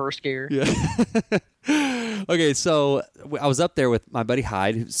stuck in first gear. Yeah. Okay, so I was up there with my buddy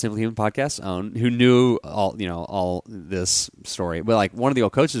Hyde, who Simply Human Podcast's own, who knew all this story. But like one of the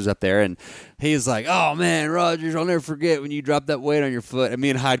old coaches was up there, and he was like, "Oh man, Rogers, I'll never forget when you dropped that weight on your foot." And me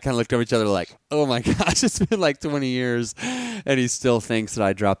and Hyde kind of looked over each other like, "Oh my gosh, it's been like 20 years, and he still thinks that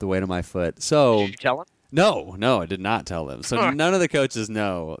I dropped the weight on my foot." So did you tell him? No, I did not tell them. So none of the coaches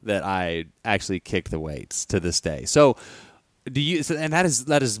know that I actually kicked the weights to this day. So. And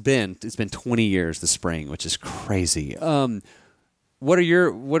it's been 20 years this spring, which is crazy. What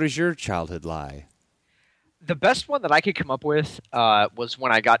is your childhood lie? The best one that I could come up with was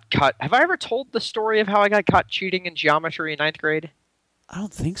when I got caught. Have I ever told the story of how I got caught cheating in geometry in 9th grade? I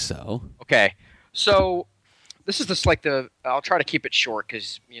don't think so. Okay, so this is just like I'll try to keep it short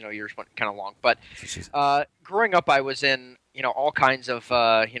because yours went kind of long. But growing up, I was in all kinds of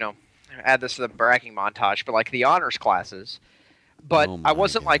add this to the bragging montage, but like the honors classes. But I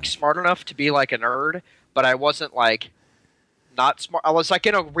wasn't like smart enough to be like a nerd, but I wasn't like not smart. I was like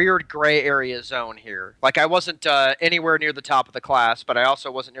in a weird gray area zone here. Like I wasn't anywhere near the top of the class, but I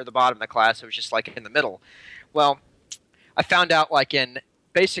also wasn't near the bottom of the class. It was just like in the middle. Well, I found out like in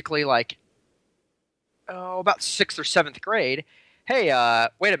basically like about 6th or 7th grade, hey,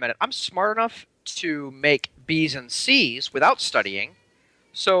 wait a minute, I'm smart enough to make B's and C's without studying.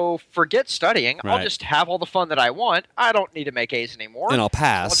 So forget studying. Right. I'll just have all the fun that I want. I don't need to make A's anymore. And I'll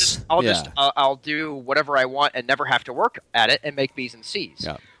pass. I'll do whatever I want and never have to work at it and make B's and C's.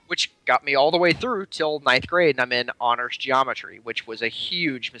 Yeah. Which got me all the way through till 9th grade, and I'm in honors geometry, which was a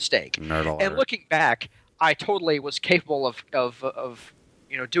huge mistake. Nerd alert. And looking back, I totally was capable of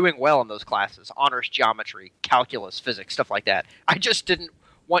doing well in those classes, honors geometry, calculus, physics, stuff like that. I just didn't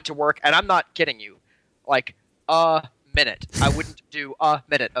want to work, and I'm not kidding you, like a minute. I wouldn't do a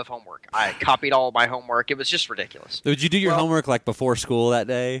minute of homework. I copied all of my homework. It was just ridiculous. Would you do your homework like before school that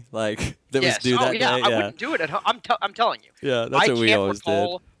day? Like that was due that day? I wouldn't do it at home. I'm telling you. Yeah, that's what we always did. I can't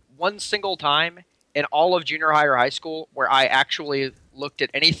recall one single time in all of junior high or high school where I actually looked at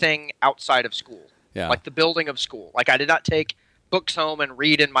anything outside of school. Yeah. Like the building of school. Like I did not take books home and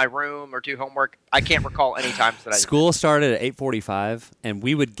read in my room or do homework. I can't recall any times that I did. School started at 8:45, and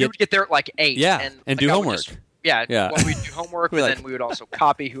we would get there at like 8. Yeah, and do homework. Yeah. Well, we'd do homework, and then we would also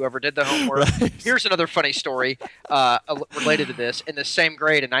copy whoever did the homework. Right. Here's another funny story related to this. In the same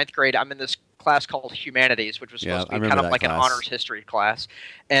grade, in 9th grade, I'm in this class called Humanities, which was supposed to be kind of like an honors history class.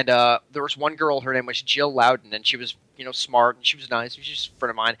 And there was one girl, her name was Jill Loudon, and she was smart, and she was nice. She was just a friend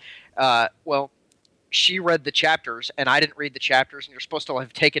of mine. She read the chapters, and I didn't read the chapters, and you're supposed to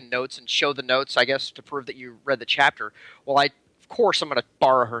have taken notes and show the notes, I guess, to prove that you read the chapter. Well, of course I'm going to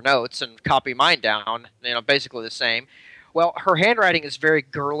borrow her notes and copy mine down, basically the same. Well, her handwriting is very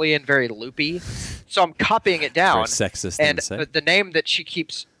girly and very loopy, so I'm copying it down. Very sexist. And the name that she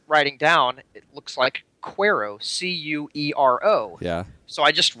keeps writing down, it looks like Cuero, Cuero. Yeah. So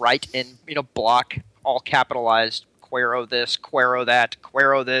I just write in, block, all capitalized, Cuero this, Cuero that,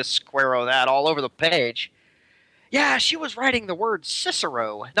 Cuero this, Cuero that, all over the page. Yeah, she was writing the word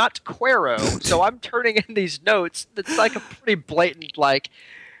Cicero, not Cuero. So I'm turning in these notes. That's like a pretty blatant,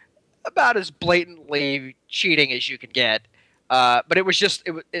 about as blatantly cheating as you can get. But it was just,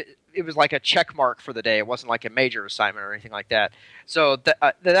 it was like a check mark for the day. It wasn't like a major assignment or anything like that. So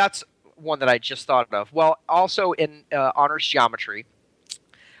that's one that I just thought of. Well, also in honors geometry,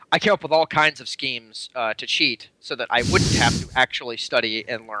 I came up with all kinds of schemes to cheat so that I wouldn't have to actually study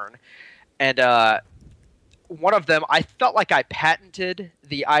and learn. And one of them, I felt like I patented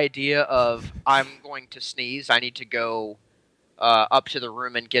the idea of I'm going to sneeze. I need to go up to the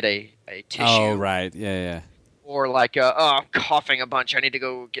room and get a tissue. Oh, right. Yeah. Or I'm coughing a bunch. I need to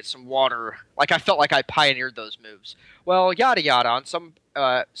go get some water. Like I felt like I pioneered those moves. Well, yada yada. On some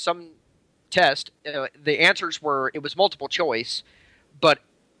test, the answers were, it was multiple choice, but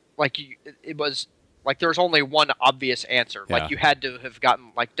it was like there was only one obvious answer. Yeah. Like you had to have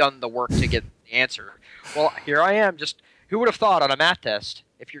gotten done the work to get the answer. Well, here I am. Just who would have thought on a math test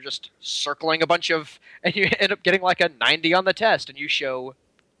if you're just circling a bunch of and you end up getting a 90 on the test and you show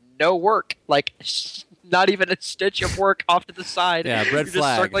no work, not even a stitch of work off to the side. Yeah, red you're flag.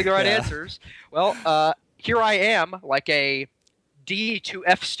 Just circling the right answers. Well, here I am, like a D to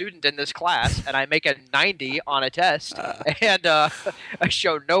F student in this class, and I make a 90 on a test, and I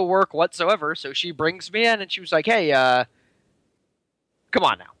show no work whatsoever. So she brings me in, and she was like, "Hey, come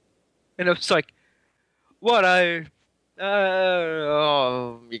on now," and it was like, "What? You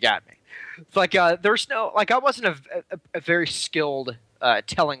got me." It's like there's no I wasn't a very skilled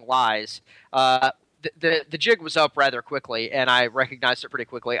telling lies. The jig was up rather quickly, and I recognized it pretty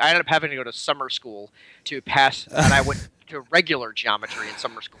quickly. I ended up having to go to summer school to pass, and I went to regular geometry in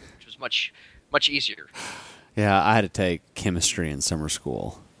summer school, which was much, much easier. Yeah, I had to take chemistry in summer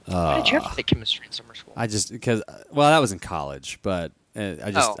school. Why did you have to take chemistry in summer school? Because that was in college, but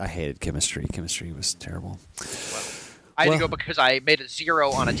I hated chemistry. Chemistry was terrible. Well, I had to go because I made a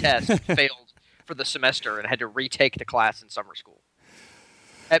 0 on a test, failed for the semester, and had to retake the class in summer school.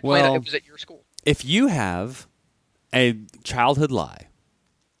 It was at your school. If you have a childhood lie,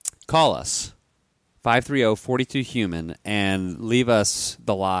 call us, 530-42-HUMAN, and leave us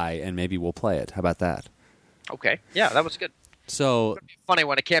the lie, and maybe we'll play it. How about that? Okay. Yeah, that was good. So it'd be funny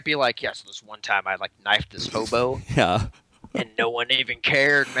when it can't be like, so this one time I knifed this hobo. Yeah. And no one even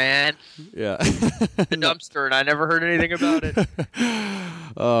cared, man. Yeah. The dumpster, and I never heard anything about it.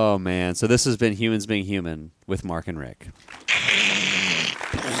 Oh, man. So this has been Humans Being Human with Mark and Rick.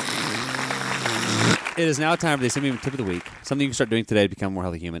 It is now time for the Assembly Tip of the Week, something you can start doing today to become a more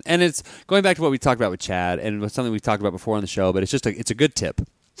healthy human. And it's going back to what we talked about with Chad, and it's something we've talked about before on the show, but it's a good tip.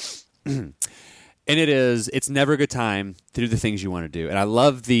 And it's never a good time to do the things you want to do. And I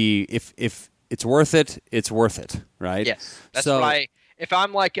love if it's worth it, right? Yes. That's what if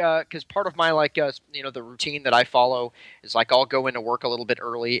I'm because part of my the routine that I follow is I'll go into work a little bit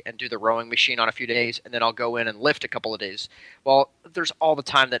early and do the rowing machine on a few days, and then I'll go in and lift a couple of days. Well, there's all the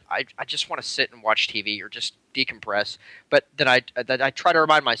time that I just want to sit and watch TV or just decompress. But then I try to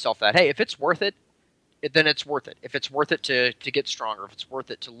remind myself that, hey, if it's worth it, then it's worth it. If it's worth it to get stronger, if it's worth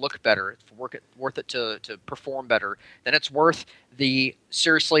it to look better, if it's worth it to perform better, then it's worth the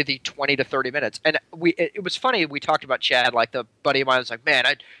 20 to 30 minutes. And it was funny, we talked about Chad, the buddy of mine was like, man,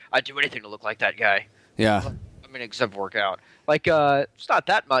 I'd do anything to look like that guy. Yeah. I mean, except work out. Like, it's not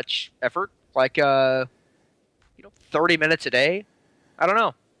that much effort. Like, 30 minutes a day. I don't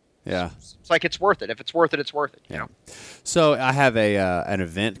know. Yeah. It's like it's worth it. If it's worth it, it's worth it. You know? So I have an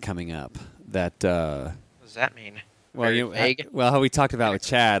event coming up that. What does that mean? Well, how we talked about with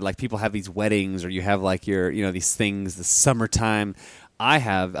Chad, like people have these weddings, or you have like these things, the summertime. I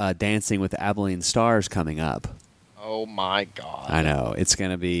have Dancing with the Abilene Stars coming up. Oh my God! I know it's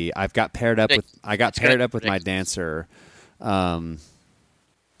gonna be. I got paired up with my dancer. Maybe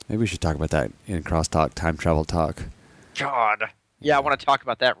we should talk about that in Crosstalk Time Travel Talk. God. Yeah, I want to talk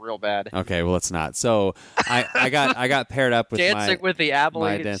about that real bad. Okay, well, let's not. So I got paired up with Dancing with the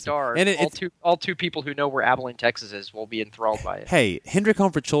Abilene Stars. And all two people who know where Abilene, Texas is will be enthralled by it. Hey, Hendrick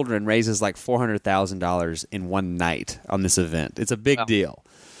Home for Children raises like $400,000 in one night on this event. It's a big deal.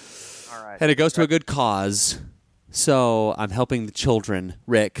 All right. And it goes to a good cause. So I'm helping the children,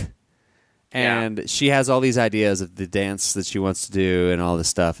 Rick. And she has all these ideas of the dance that she wants to do and all this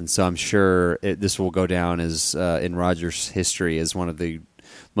stuff. And so I'm sure this will go down as in Roger's history as one of the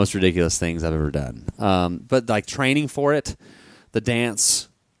most ridiculous things I've ever done. But like training for it, the dance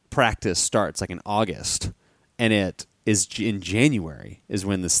practice starts like in August. And it is in January is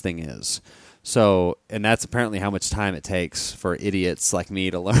when this thing is. So, and that's apparently how much time it takes for idiots like me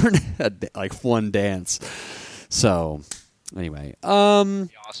to learn like one dance. So... Anyway, awesome!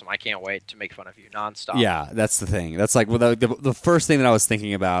 I can't wait to make fun of you nonstop. Yeah, that's the thing. That's like the first thing that I was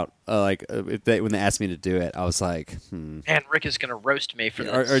thinking about. When they asked me to do it, I was like, "Man, Rick is gonna roast me for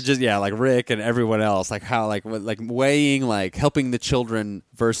this." Or just like Rick and everyone else, like how like weighing like helping the children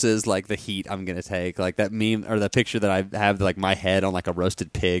versus like the heat I'm gonna take. Like that meme or the picture that I have like my head on like a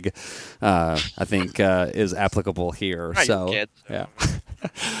roasted pig. I think is applicable here. So yeah.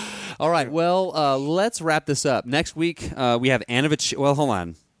 All right, well, let's wrap this up. Next week, we have Anna Vicino. Well, hold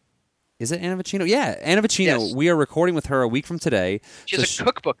on. Is it Anna Vicino? Yeah, Anna Vicino. Yes. We are recording with her a week from today. She has a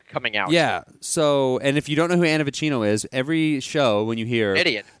cookbook coming out. Yeah, so, and if you don't know who Anna Vicino is, every show when you hear...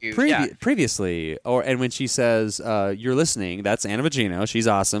 Idiot. Previously, and when she says, you're listening, that's Anna Vicino. She's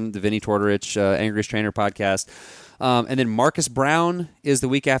awesome. The Vinnie Tortorich, Angriest Trainer podcast. And then Marcus Brown is the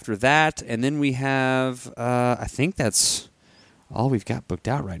week after that. And then we have, I think that's... all we've got booked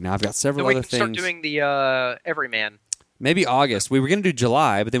out right now. I've got several other things. We can start doing the Everyman. Maybe August. We were going to do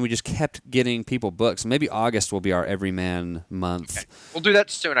July, but then we just kept getting people booked. So maybe August will be our Everyman month. Okay. We'll do that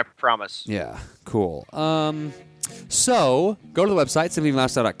soon, I promise. Yeah, cool. So go to the website,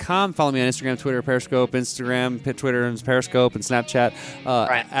 simplyhumanlifestyle.com. Follow me on Instagram, Twitter, Periscope, Twitter, and Periscope, and Snapchat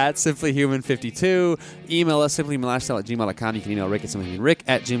at simplyhuman52. Email us, simplyhumanlifestyle@gmail.com. You can email Rick at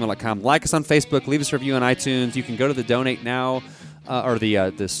simplyhumanrick@gmail.com. Like us on Facebook. Leave us a review on iTunes. You can go to the Donate Now or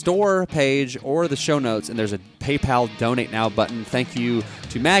the store page or the show notes, and there's a PayPal Donate Now button. Thank you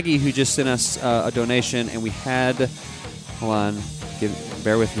to Maggie, who just sent us a donation, and we had... Hold on.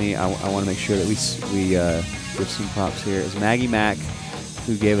 Bear with me. I want to make sure that we give some props here. It was Maggie Mack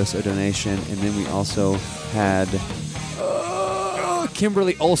who gave us a donation, and then we also had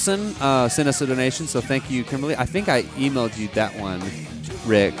Kimberly Olson sent us a donation, so thank you, Kimberly. I think I emailed you that one,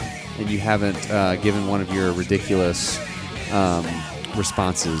 Rick, and you haven't given one of your ridiculous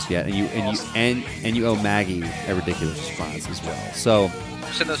responses yet, and you owe Maggie a ridiculous response as well. So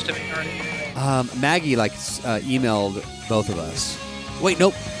send those to me already. Maggie emailed both of us. Wait,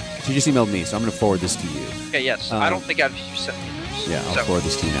 nope. She just emailed me, so I'm going to forward this to you. Okay, yes. I don't think I've sent me this. Yeah, I'll forward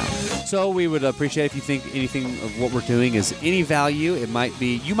this to you now. So we would appreciate if you think anything of what we're doing is any value. It might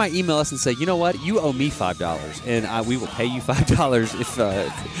be, you might email us and say, you know what, you owe me $5, and we will pay you $5 if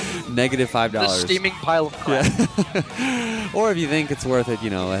negative $5. The steaming pile of crap. Yeah. Or if you think it's worth it,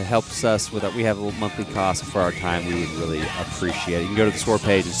 it helps us with we have a little monthly cost for our time. We would really appreciate it. You can go to the store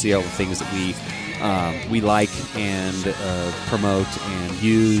page and see all the things that we like and promote and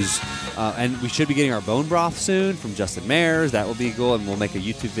use. And we should be getting our bone broth soon from Justin Mayers. That will be cool, and we'll make a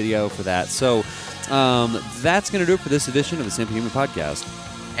YouTube video for that. So that's going to do it for this edition of the Simply Human Podcast.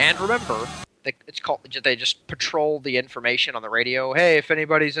 And remember, they just patrol the information on the radio. Hey, if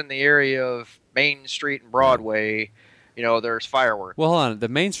anybody's in the area of Main Street and Broadway, there's fireworks. Well, hold on. The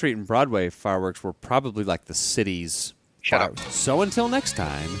Main Street and Broadway fireworks were probably like the city's Shut up. So until next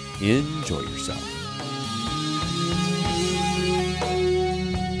time, enjoy yourself.